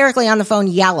Natalia's hysterically on the phone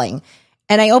yelling.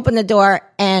 And I open the door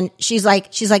and she's like,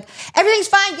 everything's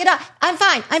fine. Get up. I'm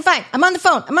fine. I'm on the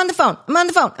phone.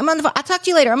 I'll talk to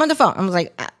you later. I'm on the phone. I was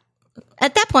like,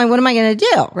 at that point, what am I going to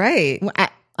do? Right.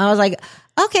 I was like,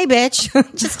 okay,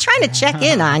 bitch, just trying to check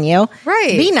in on you.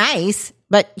 Right. Be nice.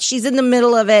 But she's in the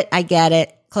middle of it. I get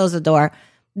it. Close the door.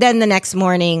 Then the next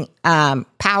morning,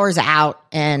 power's out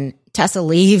and Tessa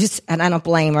leaves and I don't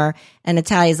blame her. And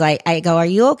Natalia's like, I go, are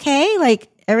you okay? Like,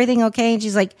 everything okay? And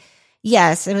she's like,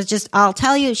 yes. It was just, I'll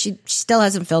tell you. She still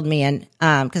hasn't filled me in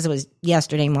because it was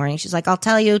yesterday morning. She's like, I'll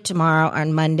tell you tomorrow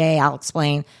on Monday. I'll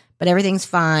explain. But everything's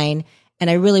fine. And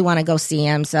I really want to go see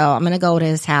him. So I'm going to go to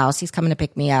his house. He's coming to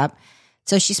pick me up.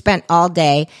 So she spent all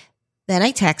day. Then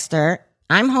I text her.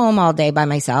 I'm home all day by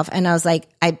myself. And I was like,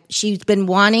 she's been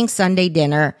wanting Sunday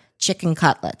dinner, chicken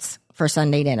cutlets for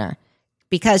Sunday dinner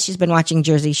because she's been watching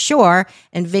Jersey Shore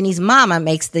and Vinny's mama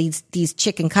makes these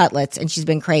chicken cutlets and she's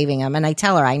been craving them. And I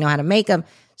tell her I know how to make them.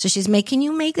 So she's like, can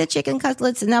you make the chicken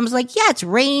cutlets? And I was like, yeah, it's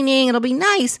raining. It'll be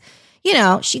nice. You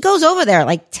know, she goes over there at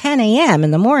like 10 a.m.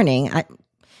 in the morning.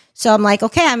 So I'm like,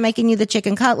 okay, I'm making you the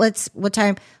chicken cutlets. What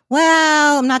time?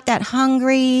 Well, I'm not that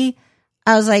hungry.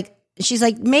 I was like, she's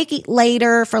like, make it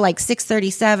later for like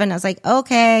 6:37. I was like,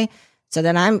 okay. So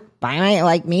then I'm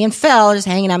like me and Phil just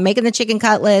hanging out, making the chicken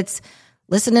cutlets,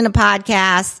 listening to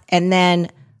podcasts. And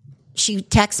then she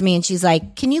texts me and she's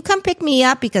like, can you come pick me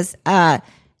up? Because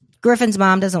Griffin's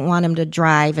mom doesn't want him to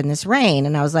drive in this rain.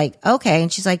 And I was like, okay.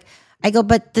 And she's like, I go,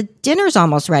 but the dinner's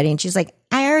almost ready. And she's like,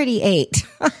 I already ate.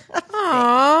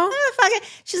 Aww.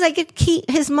 She's like,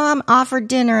 his mom offered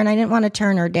dinner and I didn't want to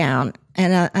turn her down.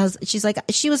 And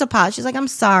she was apologizing. She's like, I'm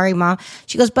sorry, Mom.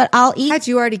 She goes, but I'll eat. Had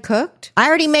you already cooked? I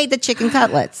already made the chicken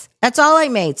cutlets. That's all I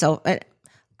made. So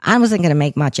I wasn't going to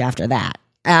make much after that.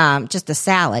 Just a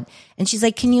salad. And she's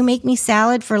like, can you make me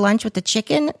salad for lunch with the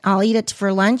chicken? I'll eat it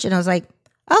for lunch. And I was like,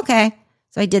 okay.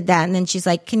 So I did that. And then she's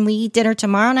like, can we eat dinner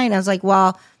tomorrow night? And I was like,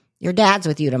 well, your dad's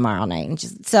with you tomorrow night. And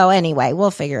so anyway,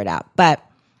 we'll figure it out. But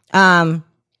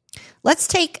let's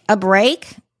take a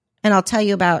break and I'll tell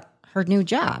you about her new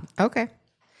job. Okay.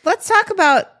 Let's talk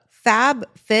about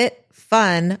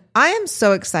FabFitFun. I am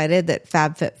so excited that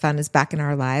FabFitFun is back in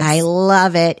our lives. I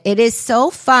love it. It is so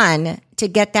fun to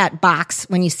get that box.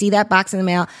 When you see that box in the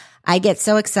mail, I get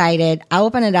so excited. I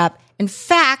open it up. In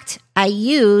fact, I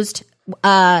used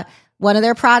one of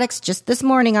their products just this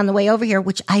morning on the way over here,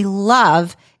 which I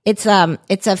love. It's by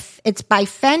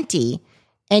Fenty.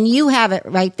 And you have it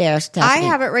right there, Stephanie. I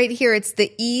have it right here. It's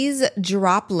the Ease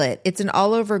Droplet. It's an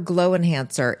all-over glow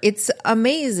enhancer. It's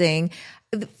amazing.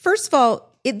 First of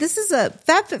all,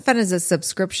 FabFitFun is a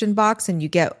subscription box, and you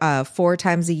get 4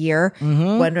 times a year,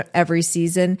 one every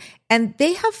season. And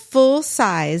they have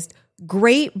full-sized,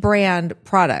 great brand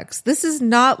products. This is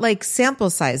not like sample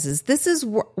sizes. This is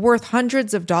worth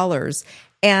hundreds of dollars.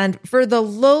 And for the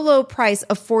low price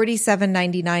of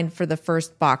 $47.99 for the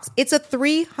first box, it's a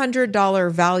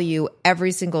 $300 value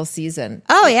every single season.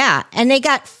 Oh, yeah. And they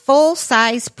got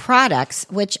full-size products,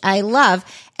 which I love.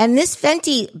 And this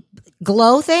Fenty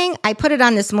glow thing, I put it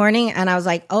on this morning and I was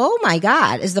like, oh my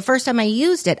God, it's the first time I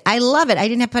used it. I love it. I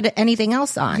didn't have to put anything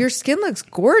else on. Your skin looks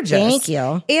gorgeous. Thank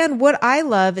you. And what I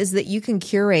love is that you can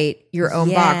curate your own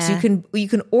box. You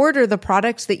can order the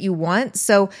products that you want.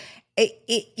 So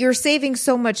you're saving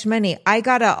so much money. I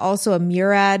got also a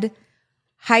Murad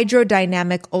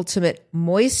Hydrodynamic Ultimate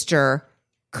Moisture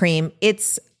Cream.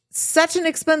 It's such an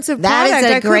expensive product.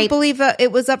 I couldn't believe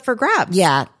it was up for grabs.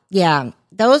 Yeah.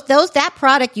 That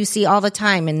product you see all the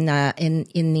time in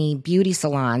the beauty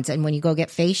salons and when you go get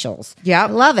facials. Yeah. I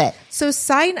love it. So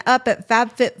sign up at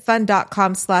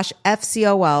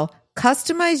fabfitfun.com/FCOL,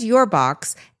 customize your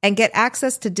box, and get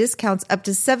access to discounts up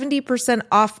to 70%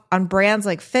 off on brands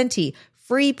like Fenty,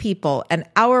 Free People, and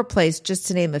Our Place, just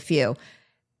to name a few.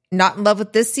 Not in love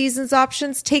with this season's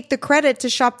options? Take the credit to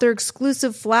shop their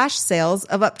exclusive flash sales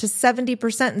of up to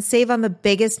 70% and save on the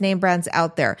biggest name brands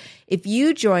out there. If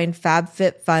you join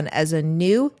FabFitFun as a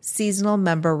new seasonal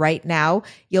member right now,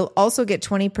 you'll also get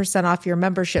 20% off your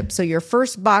membership. So your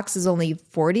first box is only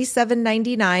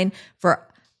 $47.99 for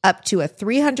up to a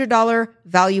 $300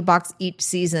 value box each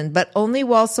season, but only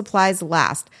while supplies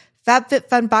last.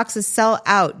 FabFitFun boxes sell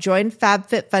out. Join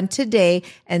FabFitFun today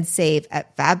and save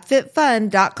at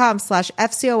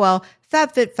fabfitfun.com/FCOL,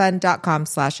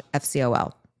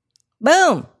 fabfitfun.com/FCOL.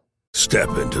 Boom.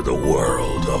 Step into the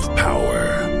world of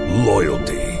power,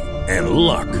 loyalty, and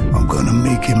luck. I'm going to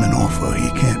make him an offer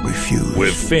he can't refuse.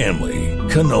 With family,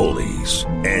 cannolis,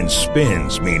 and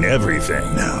spins mean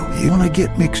everything. Now, you want to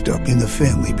get mixed up in the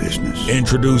family business.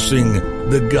 Introducing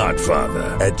The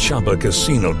Godfather at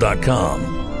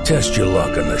ChumbaCasino.com. Test your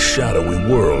luck in the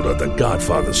shadowy world of The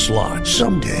Godfather slot.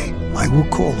 Someday, I will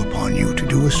call upon you to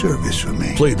do a service for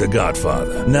me. Play The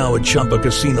Godfather, now at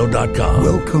ChumbaCasino.com.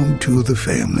 Welcome to the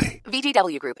family.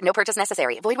 VGW Group. No purchase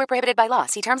necessary. Void where prohibited by law.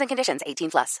 See terms and conditions.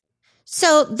 18+.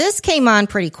 So this came on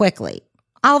pretty quickly.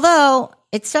 Although,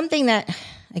 it's something that,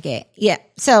 okay, yeah.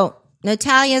 So,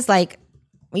 Natalia's like,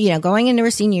 going into her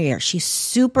senior year. She's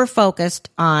super focused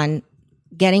on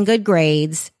getting good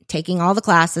grades, taking all the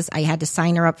classes. I had to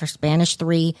sign her up for Spanish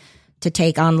 3 to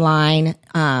take online.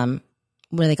 What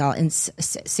do they call it?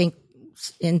 Synchronous.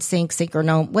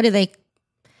 What do they?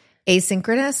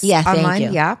 Asynchronous? Yeah, thank online?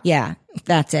 you. Yeah. Yeah,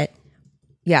 that's it.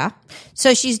 Yeah.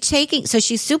 So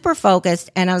she's super focused.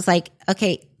 And I was like,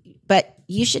 okay, but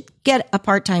you should get a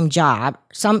part-time job,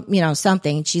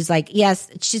 something. She's like, yes.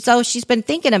 She's been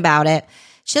thinking about it.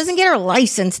 She doesn't get her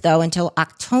license though until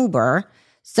October.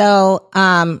 So,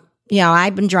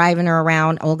 I've been driving her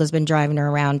around. Olga's been driving her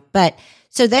around. But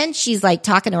so then she's like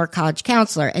talking to her college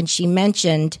counselor, and she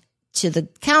mentioned to the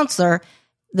counselor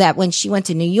that when she went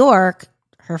to New York,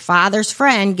 her father's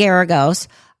friend, Garagos,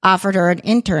 offered her an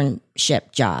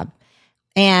internship job.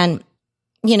 And,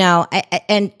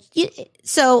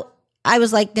 so I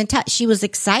was like, she was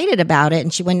excited about it,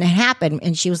 and when it happened,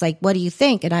 and she was like, what do you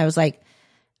think? And I was like,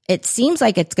 it seems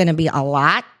like it's going to be a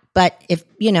lot, but if,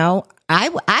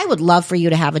 I would love for you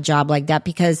to have a job like that,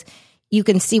 because you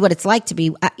can see what it's like to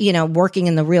be, working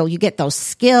in the real, you get those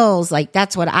skills. Like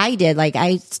that's what I did. Like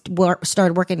I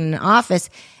started working in an office,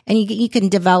 and you can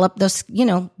develop those,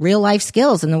 real life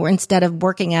skills instead of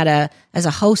working as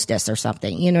a hostess or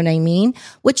something, you know what I mean?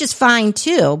 Which is fine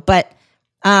too. But,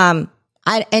 and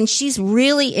she's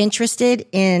really interested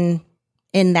in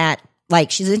that. Like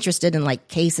she's interested in like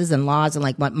cases and laws and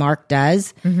like what Mark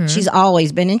does. Mm-hmm. She's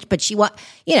always been but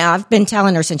I've been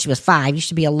telling her since she was 5, you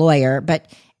should be a lawyer, but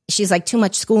she's like, too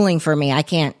much schooling for me. I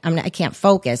can't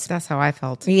focus. That's how I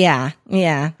felt. Yeah.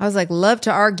 Yeah. I was like, love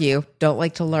to argue, don't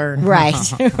like to learn. Right.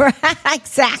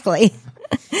 Exactly.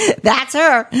 That's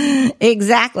her.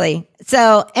 Exactly.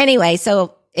 So anyway,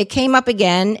 so it came up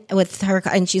again with her,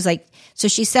 and she's like, so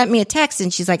she sent me a text,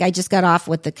 and she's like, I just got off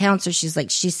with the counselor. She's like,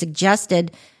 she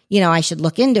suggested, I should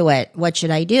look into it. What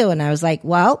should I do? And I was like,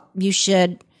 well, you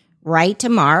should write to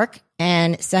Mark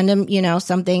and send him,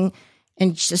 something.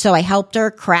 And so I helped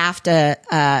her craft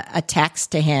a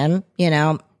text to him,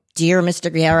 dear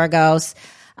Mr. Garagos,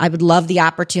 I would love the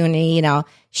opportunity.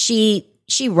 She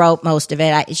wrote most of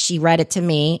it. She read it to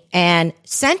me and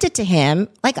sent it to him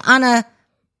I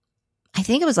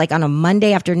think it was like on a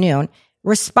Monday afternoon,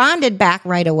 responded back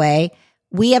right away.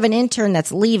 We have an intern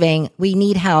that's leaving. We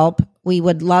need help. We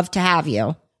would love to have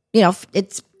you.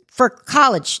 It's for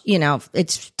college,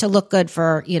 it's to look good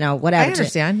for, whatever. I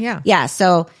understand. Yeah. Yeah.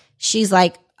 So she's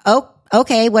like, oh,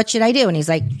 okay, what should I do? And he's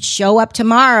like, show up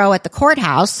tomorrow at the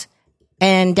courthouse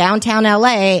in downtown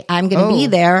LA. I'm going to be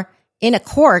there in a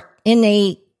court, in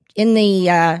the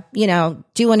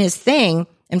doing his thing.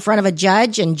 in front of a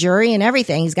judge and jury and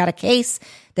everything. He's got a case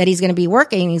that he's going to be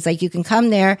working. He's like, you can come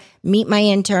there, meet my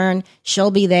intern.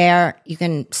 She'll be there. You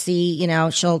can see,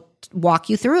 she'll walk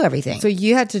you through everything. So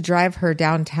you had to drive her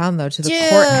downtown though to the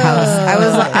courthouse. I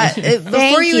was like,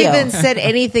 before you even said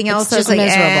anything else, I was like,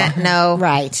 miserable. No,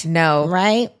 right, no,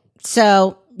 right.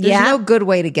 So there's no good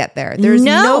way to get there. There's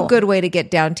no good way to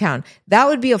get downtown. That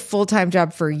would be a full-time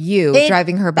job for you,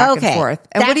 driving her back and forth.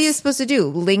 And what are you supposed to do?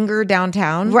 Linger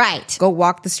downtown? Right. Go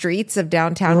walk the streets of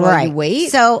downtown while you wait?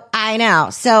 So I know.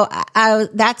 So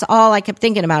that's all I kept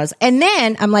thinking about. And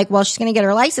then I'm like, well, she's going to get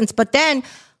her license. But then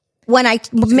when I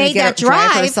made that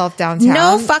drive herself downtown,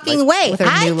 no fucking way.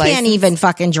 I can't even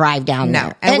fucking drive down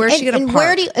there. And where's she going to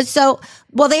park?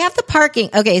 Well, they have the parking.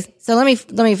 Okay. So let me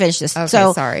finish this. Okay,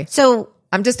 so, sorry. So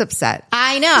I'm just upset.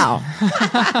 I know.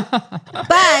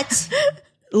 But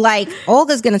like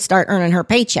Olga's going to start earning her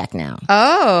paycheck now.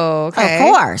 Oh, okay.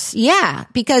 Of course. Yeah.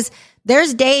 Because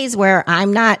there's days where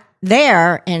I'm not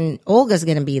there and Olga's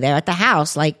going to be there at the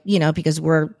house, like, because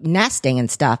we're nesting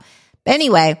and stuff. But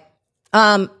anyway,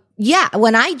 yeah,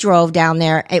 when I drove down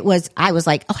there, I was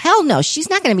like, oh, hell no,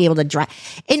 she's not going to be able to drive.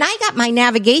 And I got my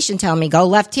navigation telling me go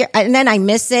left here, and then I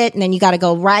miss it, and then you got to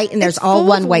go right, and there's all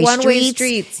one-way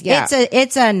streets. Yeah.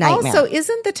 It's a nightmare. Also,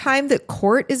 isn't the time that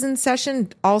court is in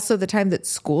session also the time that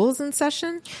school is in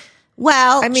session?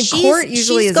 Well, I mean, court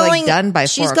usually is like done by 4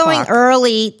 She's o'clock. going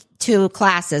early to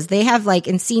classes. They have like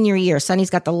in senior year,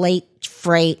 Sunny's got the late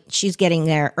freight. She's getting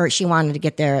there, or she wanted to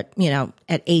get there at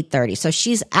 8:30. So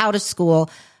she's out of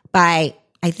school by,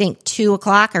 I think, 2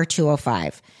 o'clock or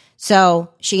 2:05. So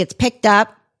she gets picked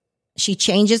up. She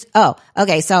changes. Oh,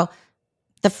 okay. So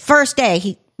the first day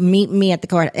he meet me at the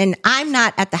court, and I'm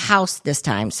not at the house this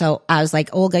time. So I was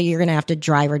like, Olga, you're going to have to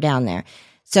drive her down there.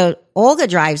 So Olga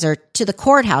drives her to the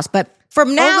courthouse, but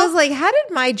from now, Olga's like, how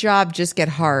did my job just get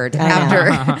hard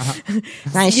after?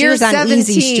 She was on 17.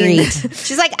 Easy Street.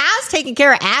 She's like, I was taking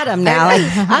care of Adam now. Like,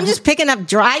 I'm just picking up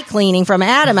dry cleaning from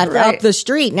Adam up the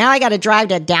street. Now I got to drive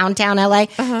to downtown LA.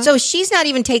 So she's not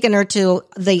even taking her to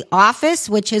the office,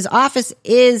 which his office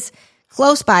is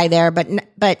close by there, but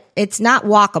it's not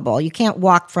walkable. You can't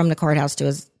walk from the courthouse to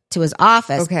his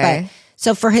office. Okay. But,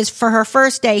 so for her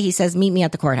first day, he says, meet me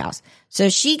at the courthouse. So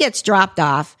she gets dropped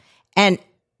off, and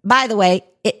by the way,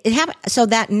 it happened. So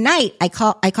that night, I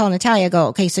call Natalia. I go,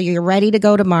 okay, so you're ready to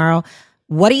go tomorrow.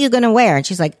 What are you going to wear? And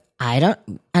she's like, I don't.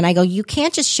 And I go, you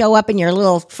can't just show up in your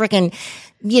little freaking,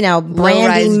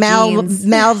 Brandy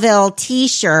Melville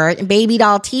t-shirt, baby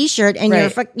doll t-shirt, and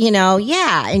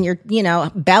and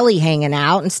your, belly hanging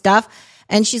out and stuff.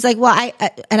 And she's like, well,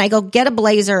 I go, get a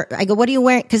blazer. I go, what are you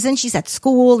wearing? Because then she's at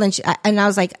school, and I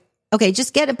was like, okay,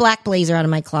 just get a black blazer out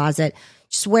of my closet.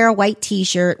 Just wear a white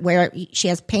t-shirt. She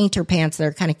has painter pants that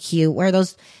are kind of cute. Wear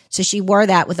those. So she wore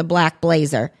that with a black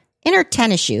blazer in her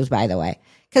tennis shoes, by the way,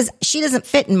 because she doesn't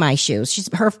fit in my shoes. She's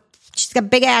got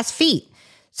big ass feet.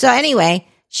 So anyway,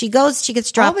 she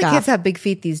gets dropped off. All the kids have big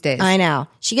feet these days. I know.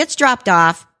 She gets dropped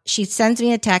off. She sends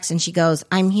me a text and she goes,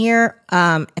 I'm here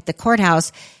at the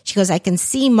courthouse. She goes, I can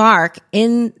see Mark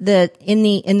in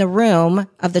the room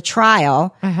of the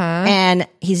trial, and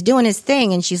he's doing his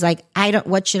thing. And she's like,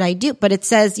 what should I do? But it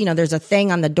says, there's a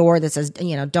thing on the door that says,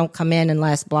 don't come in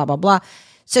unless blah, blah, blah.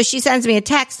 So she sends me a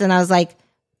text, and I was like,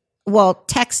 well,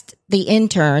 text the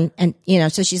intern. And,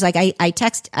 so she's like, I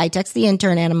text the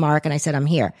intern and Mark, and I said, I'm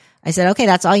here. I said, okay,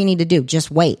 that's all you need to do.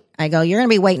 Just wait. I go, you're going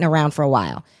to be waiting around for a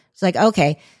while. It's like,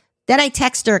 okay. Then I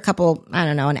text her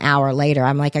an hour later.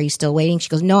 I'm like, are you still waiting? She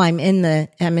goes, no, I'm in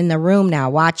the room now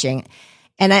watching.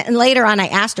 And later on, I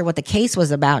asked her what the case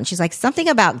was about. And she's like, something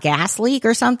about gas leak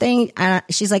or something.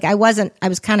 She's like, I was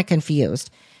kind of confused.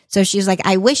 So she's like,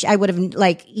 I wish I would have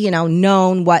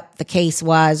known what the case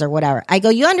was or whatever. I go,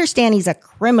 you understand he's a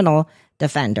criminal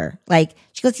defender.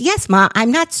 She goes, yes, Ma,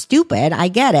 I'm not stupid. I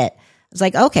get it. I was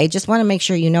like, okay, just want to make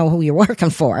sure you know who you're working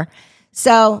for.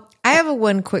 So I have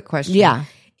one quick question. Yeah.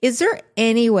 Is there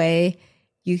any way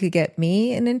you could get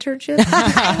me an internship?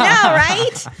 I know,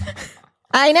 right?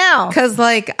 I know. Because,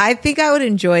 I think I would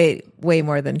enjoy it way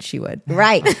more than she would.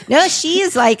 Right. No,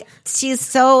 she's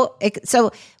so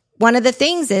one of the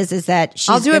things is that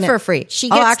I'll do it for free.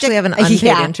 I'll actually have an unpaid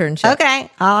internship. Okay.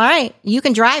 All right. You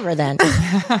can drive her then.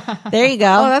 There you go.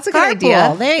 Oh, that's a good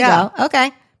idea. There you go.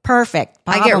 Okay. Perfect.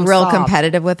 I get real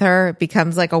competitive with her. It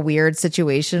becomes like a weird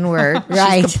situation where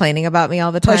she's complaining about me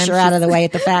all the time. Push her out of the way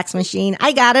at the fax machine.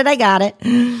 I got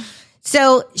it.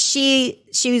 So she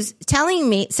was telling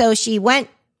me, so she went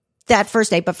that first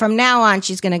day, but from now on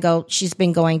she's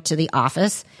been going to the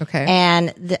office. Okay. And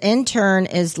the intern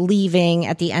is leaving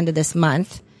at the end of this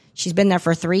month. She's been there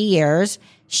for 3 years.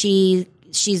 She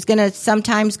she's going to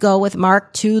sometimes go with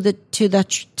Mark to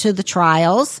the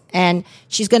trials, and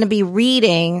she's going to be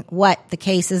reading what the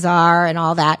cases are and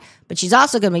all that. But she's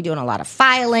also going to be doing a lot of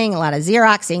filing, a lot of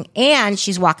Xeroxing, and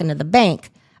she's walking to the bank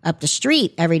up the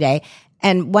street every day.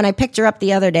 And when I picked her up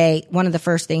the other day, one of the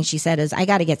first things she said is, I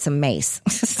got to get some mace.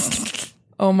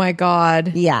 Oh my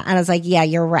God. Yeah. And I was like, yeah,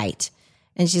 you're right.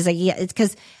 And she's like, yeah, it's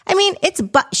because, I mean,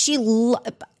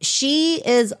 she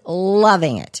is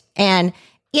loving it. And,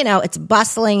 you know, it's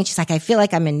bustling. She's like, I feel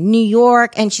like I'm in New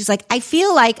York. And she's like, I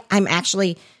feel like I'm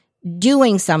actually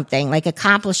doing something, like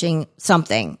accomplishing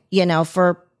something,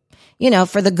 for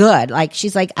the good. Like,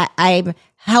 she's like, I'm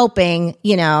helping,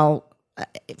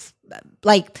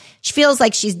 like, she feels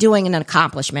like she's doing an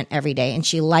accomplishment every day, and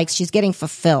she's getting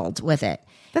fulfilled with it.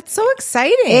 That's so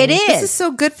exciting. It is. This is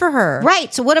so good for her.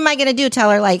 Right. So what am I going to do? Tell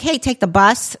her like, hey, take the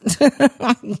bus?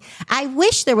 I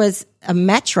wish there was a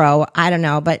metro. I don't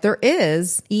know, but there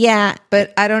is. Yeah.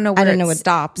 But I don't know where it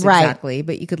stops exactly,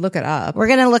 but you could look it up. We're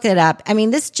going to look it up. I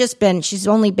mean, she's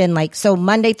only been like, so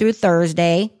Monday through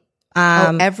Thursday.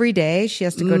 Every day she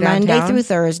has to go downtown? Monday through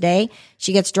Thursday.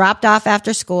 She gets dropped off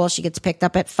after school. She gets picked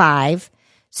up at 5.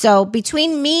 So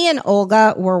between me and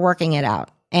Olga, we're working it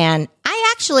out. And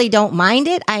I actually don't mind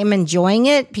it. I'm enjoying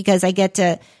it because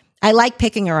I like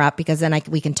picking her up because then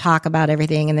we can talk about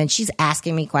everything. And then she's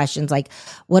asking me questions like,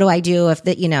 what do I do if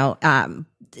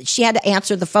she had to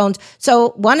answer the phones. So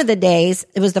one of the days,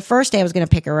 it was the first day I was going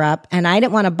to pick her up, and I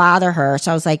didn't want to bother her.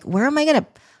 So I was like, where am I going to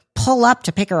pull up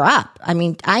to pick her up? I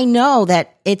mean, I know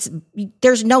that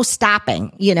there's no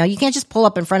stopping, you can't just pull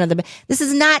up in front of this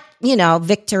is not,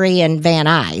 Victory and Van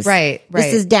Nuys. Right.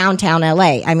 This is downtown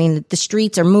LA. I mean, the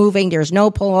streets are moving. There's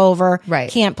no pullover.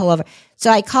 Right. Can't pull over. So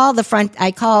I call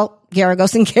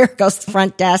Garagos and Garagos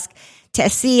front desk to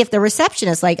see if the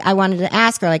receptionist, like, I wanted to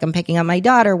ask her, like, I'm picking up my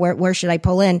daughter. Where should I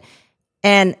pull in?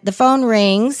 And the phone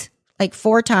rings like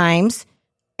 4 times,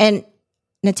 and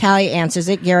Natalia answers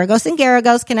it. Garagos and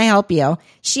Garagos, can I help you?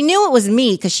 She knew it was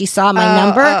me because she saw my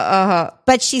number,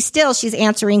 but she's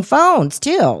answering phones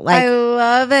too. Like, I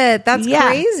love it. That's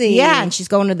crazy. Yeah. And she's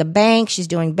going to the bank. She's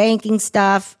doing banking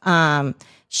stuff.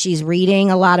 She's reading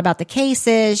a lot about the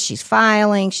cases. She's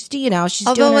filing. She's doing her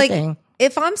thing.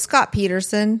 If I'm Scott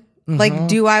Peterson, like,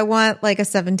 do I want like a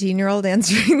 17-year-old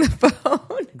answering the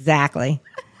phone? Exactly.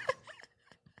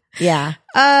 Yeah.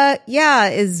 Yeah.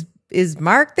 Is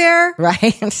Mark there?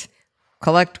 Right.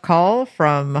 Collect call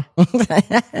from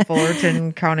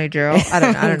Fullerton County Jail. I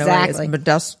don't know Exactly. where he is.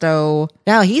 Modesto.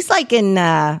 No, he's like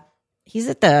he's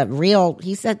at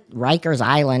Rikers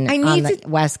Island on the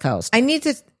West Coast.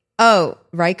 Rikers? No,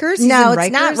 it's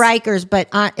Rikers? not Rikers, but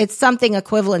it's something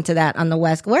equivalent to that on the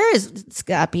West. Where is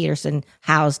Scott Peterson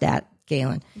housed at,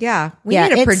 Galen? Yeah. We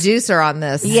need a producer on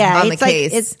this. Yeah. On the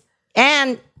case.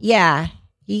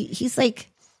 He's like,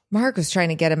 Mark was trying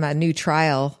to get him a new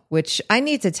trial, which I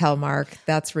need to tell Mark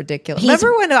that's ridiculous.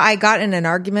 Remember when I got in an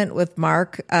argument with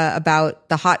Mark about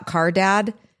the hot car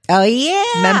dad? Oh,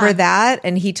 yeah. Remember that?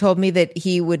 And he told me that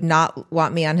he would not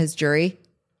want me on his jury.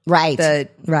 Right.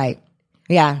 Right.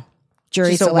 Yeah.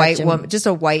 Jury just selection. A white woman, just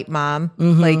a white mom.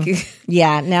 Mm-hmm. Like,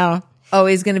 yeah, no.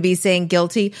 Always going to be saying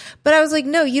guilty. But I was like,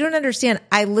 no, you don't understand.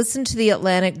 I listened to the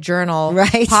Atlantic Journal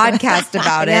podcast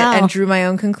about it and drew my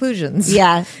own conclusions.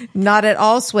 Yeah. Not at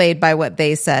all swayed by what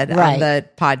they said on the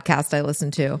podcast I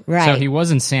listened to. Right. So he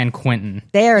was in San Quentin.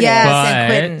 There it is. San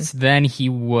Quentin. But then he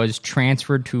was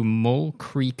transferred to Mole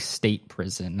Creek State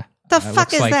Prison. The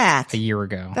fuck is that? A year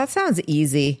ago. That sounds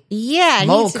easy. Yeah.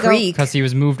 Mole Creek. Because he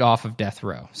was moved off of death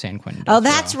row, San Quentin.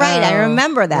 That's right. I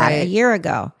remember that a year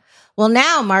ago. Well,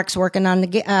 now Mark's working on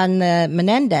the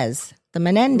Menendez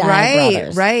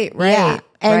brothers. Right. Yeah.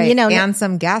 And and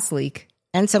some gas leak.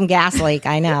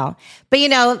 I know.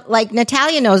 But like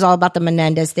Natalia knows all about the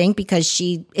Menendez thing because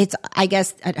I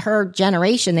guess at her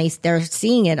generation they're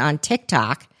seeing it on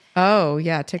TikTok. Oh,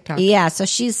 yeah, TikTok. Yeah, so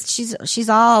she's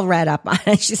all read up on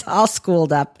it. She's all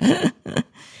schooled up.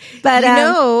 But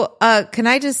can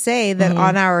I just say that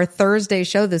on our Thursday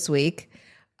show this week,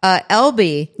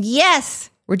 Elby. Yes.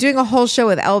 We're doing a whole show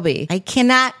with Elby. I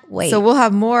cannot wait. So we'll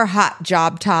have more hot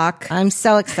job talk. I'm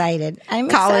so excited.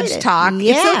 College talk.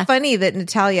 Yeah. It's so funny that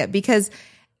Natalia, because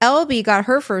Elby got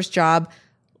her first job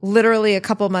literally a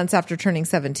couple months after turning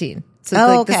 17.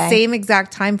 So it's the same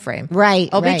exact time frame. Right.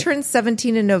 Elby turned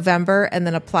 17 in November and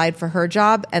then applied for her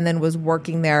job and then was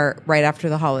working there right after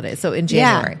the holidays. So in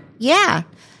January. Yeah.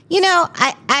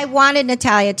 I wanted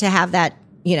Natalia to have that,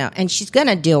 and she's going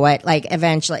to do it like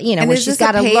eventually, and where she's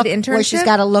got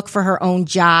to look for her own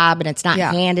job and it's not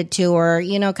handed to her,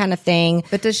 kind of thing.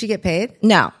 But does she get paid?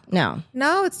 No.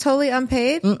 No, it's totally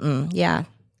unpaid? Yeah.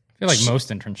 feel like most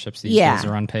internships these Yeah. days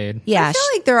are unpaid. Yeah. I feel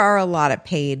like there are a lot of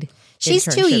paid. She's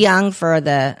too internships. young for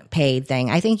the paid thing.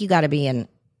 I think you got to be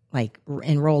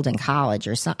enrolled in college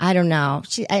or something. I don't know.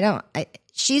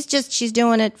 She's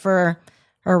doing it for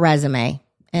her resume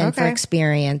and for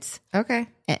experience. Okay.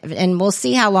 And we'll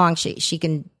see how long she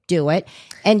can do it.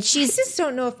 And I just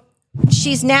don't know if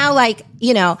she's now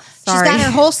she's got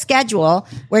her whole schedule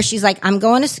where she's like, I'm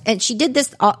going to, and she did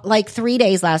this 3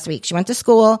 days last week. She went to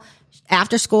school.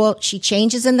 After school, she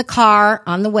changes in the car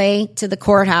on the way to the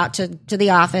courthouse, to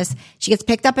the office. She gets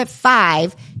picked up at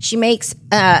 5. She makes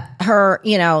her,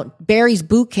 Barry's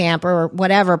boot camp or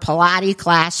whatever, Pilates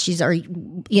class. There's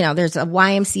a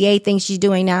YMCA thing she's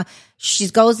doing now. She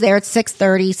goes there at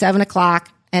 6:30, 7 o'clock.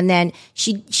 And then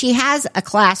she has a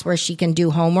class where she can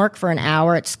do homework for an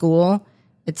hour at school.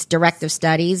 It's directive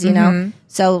studies,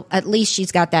 So at least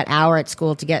she's got that hour at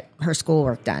school to get her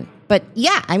schoolwork done. But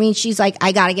yeah, I mean, she's like,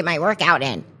 I got to get my workout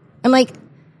in. I'm like,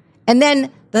 and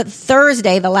then the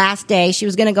Thursday, the last day, she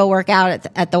was going to go work out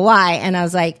at the Y. And I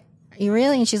was like, are you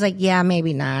really? And she's like, yeah,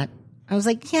 maybe not. I was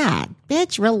like, yeah,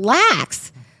 bitch,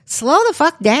 relax. Slow the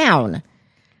fuck down.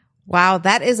 Wow,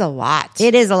 that is a lot.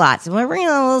 It is a lot. So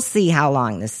we'll see how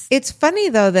long this. It's funny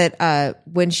though that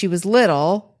when she was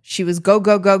little, she was go.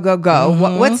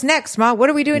 What's next, Mom? What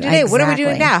are we doing today? Exactly. What are we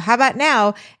doing now? How about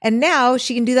now? And now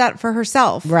she can do that for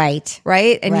herself. Right.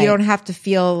 And you don't have to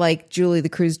feel like Julie, the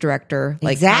cruise director,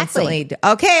 Exactly. constantly,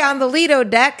 okay, on the Lido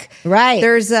deck. Right.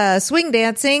 There's swing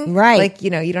dancing. Right. You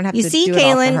don't have to see, do it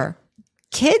all for Kaylin, her.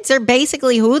 Kids are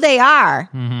basically who they are.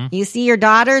 Mm-hmm. You see your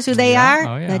daughters who they are.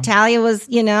 Oh, yeah. Natalia was,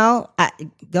 go.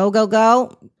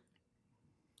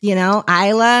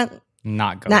 Isla.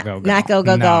 Not go. Not go.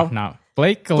 No.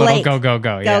 Blake, a little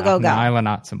go. Yeah. Go. Nyla,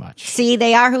 not so much. See,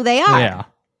 they are who they are. Yeah.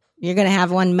 You're going to have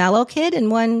one mellow kid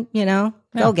and one,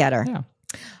 go-getter. Yeah.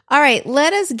 All right,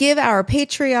 let us give our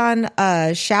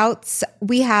Patreon shouts.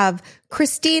 We have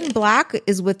Christine Black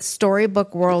is with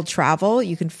Storybook World Travel.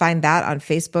 You can find that on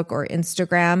Facebook or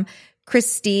Instagram.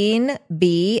 Christine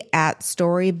B at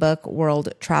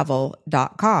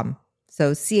storybookworldtravel.com.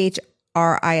 So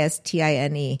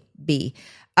CHRISTINE B.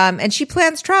 And she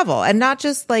plans travel and not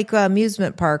just like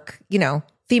amusement park,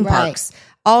 theme parks.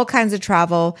 All kinds of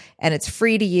travel, and it's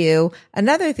free to you.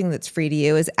 Another thing that's free to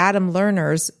you is Adam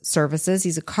Lerner's services.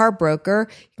 He's a car broker.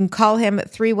 You can call him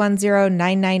at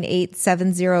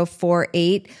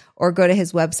 310-998-7048 or go to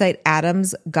his website,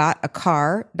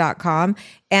 adamsgotacar.com,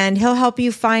 and he'll help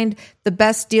you find the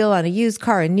best deal on a used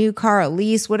car, a new car, a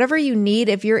lease, whatever you need.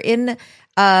 If you're in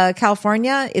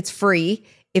California, it's free.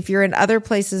 If you're in other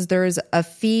places, there's a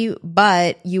fee,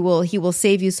 but he will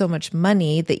save you so much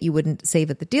money that you wouldn't save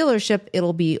at the dealership.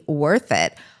 It'll be worth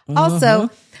it. Mm-hmm. Also,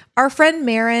 our friend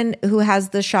Marin, who has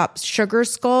the shop Sugar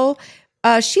Skull,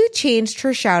 she changed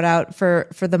her shout out for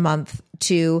the month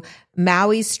to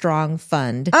Maui Strong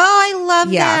Fund. Oh, I love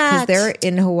that. Yeah, because they're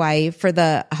in Hawaii for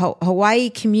the Hawaii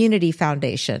Community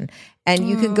Foundation. And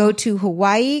you can go to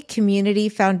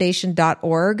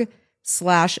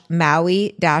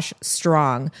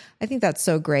hawaiicommunityfoundation.org/Maui-strong. I think that's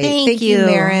so great. Thank you,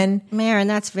 Marin. Marin,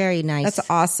 that's very nice. That's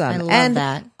awesome. I love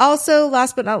that. Also,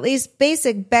 last but not least,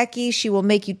 Basic Becky. She will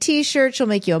make you t-shirts. She'll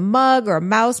make you a mug or a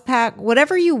mouse pack,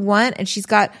 whatever you want. And she's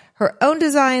got her own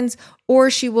designs,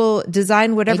 or she will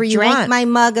design whatever you want. I drank my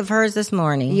mug of hers this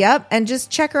morning. Yep. And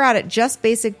just check her out at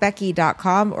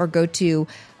justbasicbecky.com or go to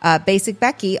Basic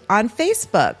Becky on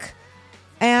Facebook.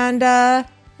 And I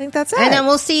think that's it. And then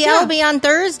we'll see LB on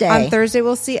Thursday. On Thursday,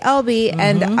 we'll see LB,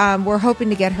 and we're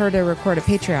hoping to get her to record a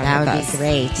Patreon that with would us. be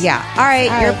great. Yeah. All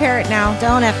right. You're a parent now.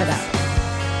 Don't F it up.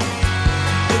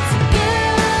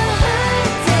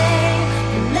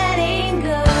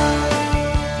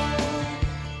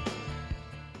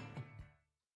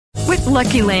 With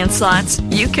Lucky Land Slots,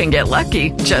 you can get lucky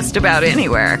just about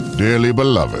anywhere. Dearly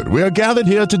beloved, we are gathered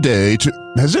here today to...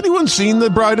 Has anyone seen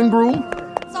the bride and groom?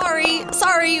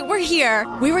 Sorry, we're here.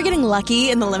 We were getting lucky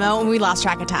in the limo and we lost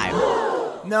track of time.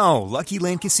 No, Lucky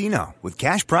Land Casino, with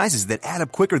cash prizes that add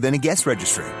up quicker than a guest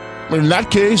registry. In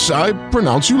that case, I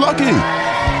pronounce you lucky.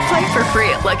 Play for free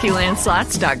at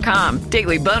LuckyLandSlots.com.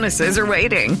 Daily bonuses are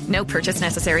waiting. No purchase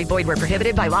necessary. Void where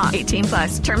prohibited by law.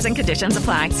 18+. Terms and conditions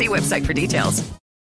apply. See website for details.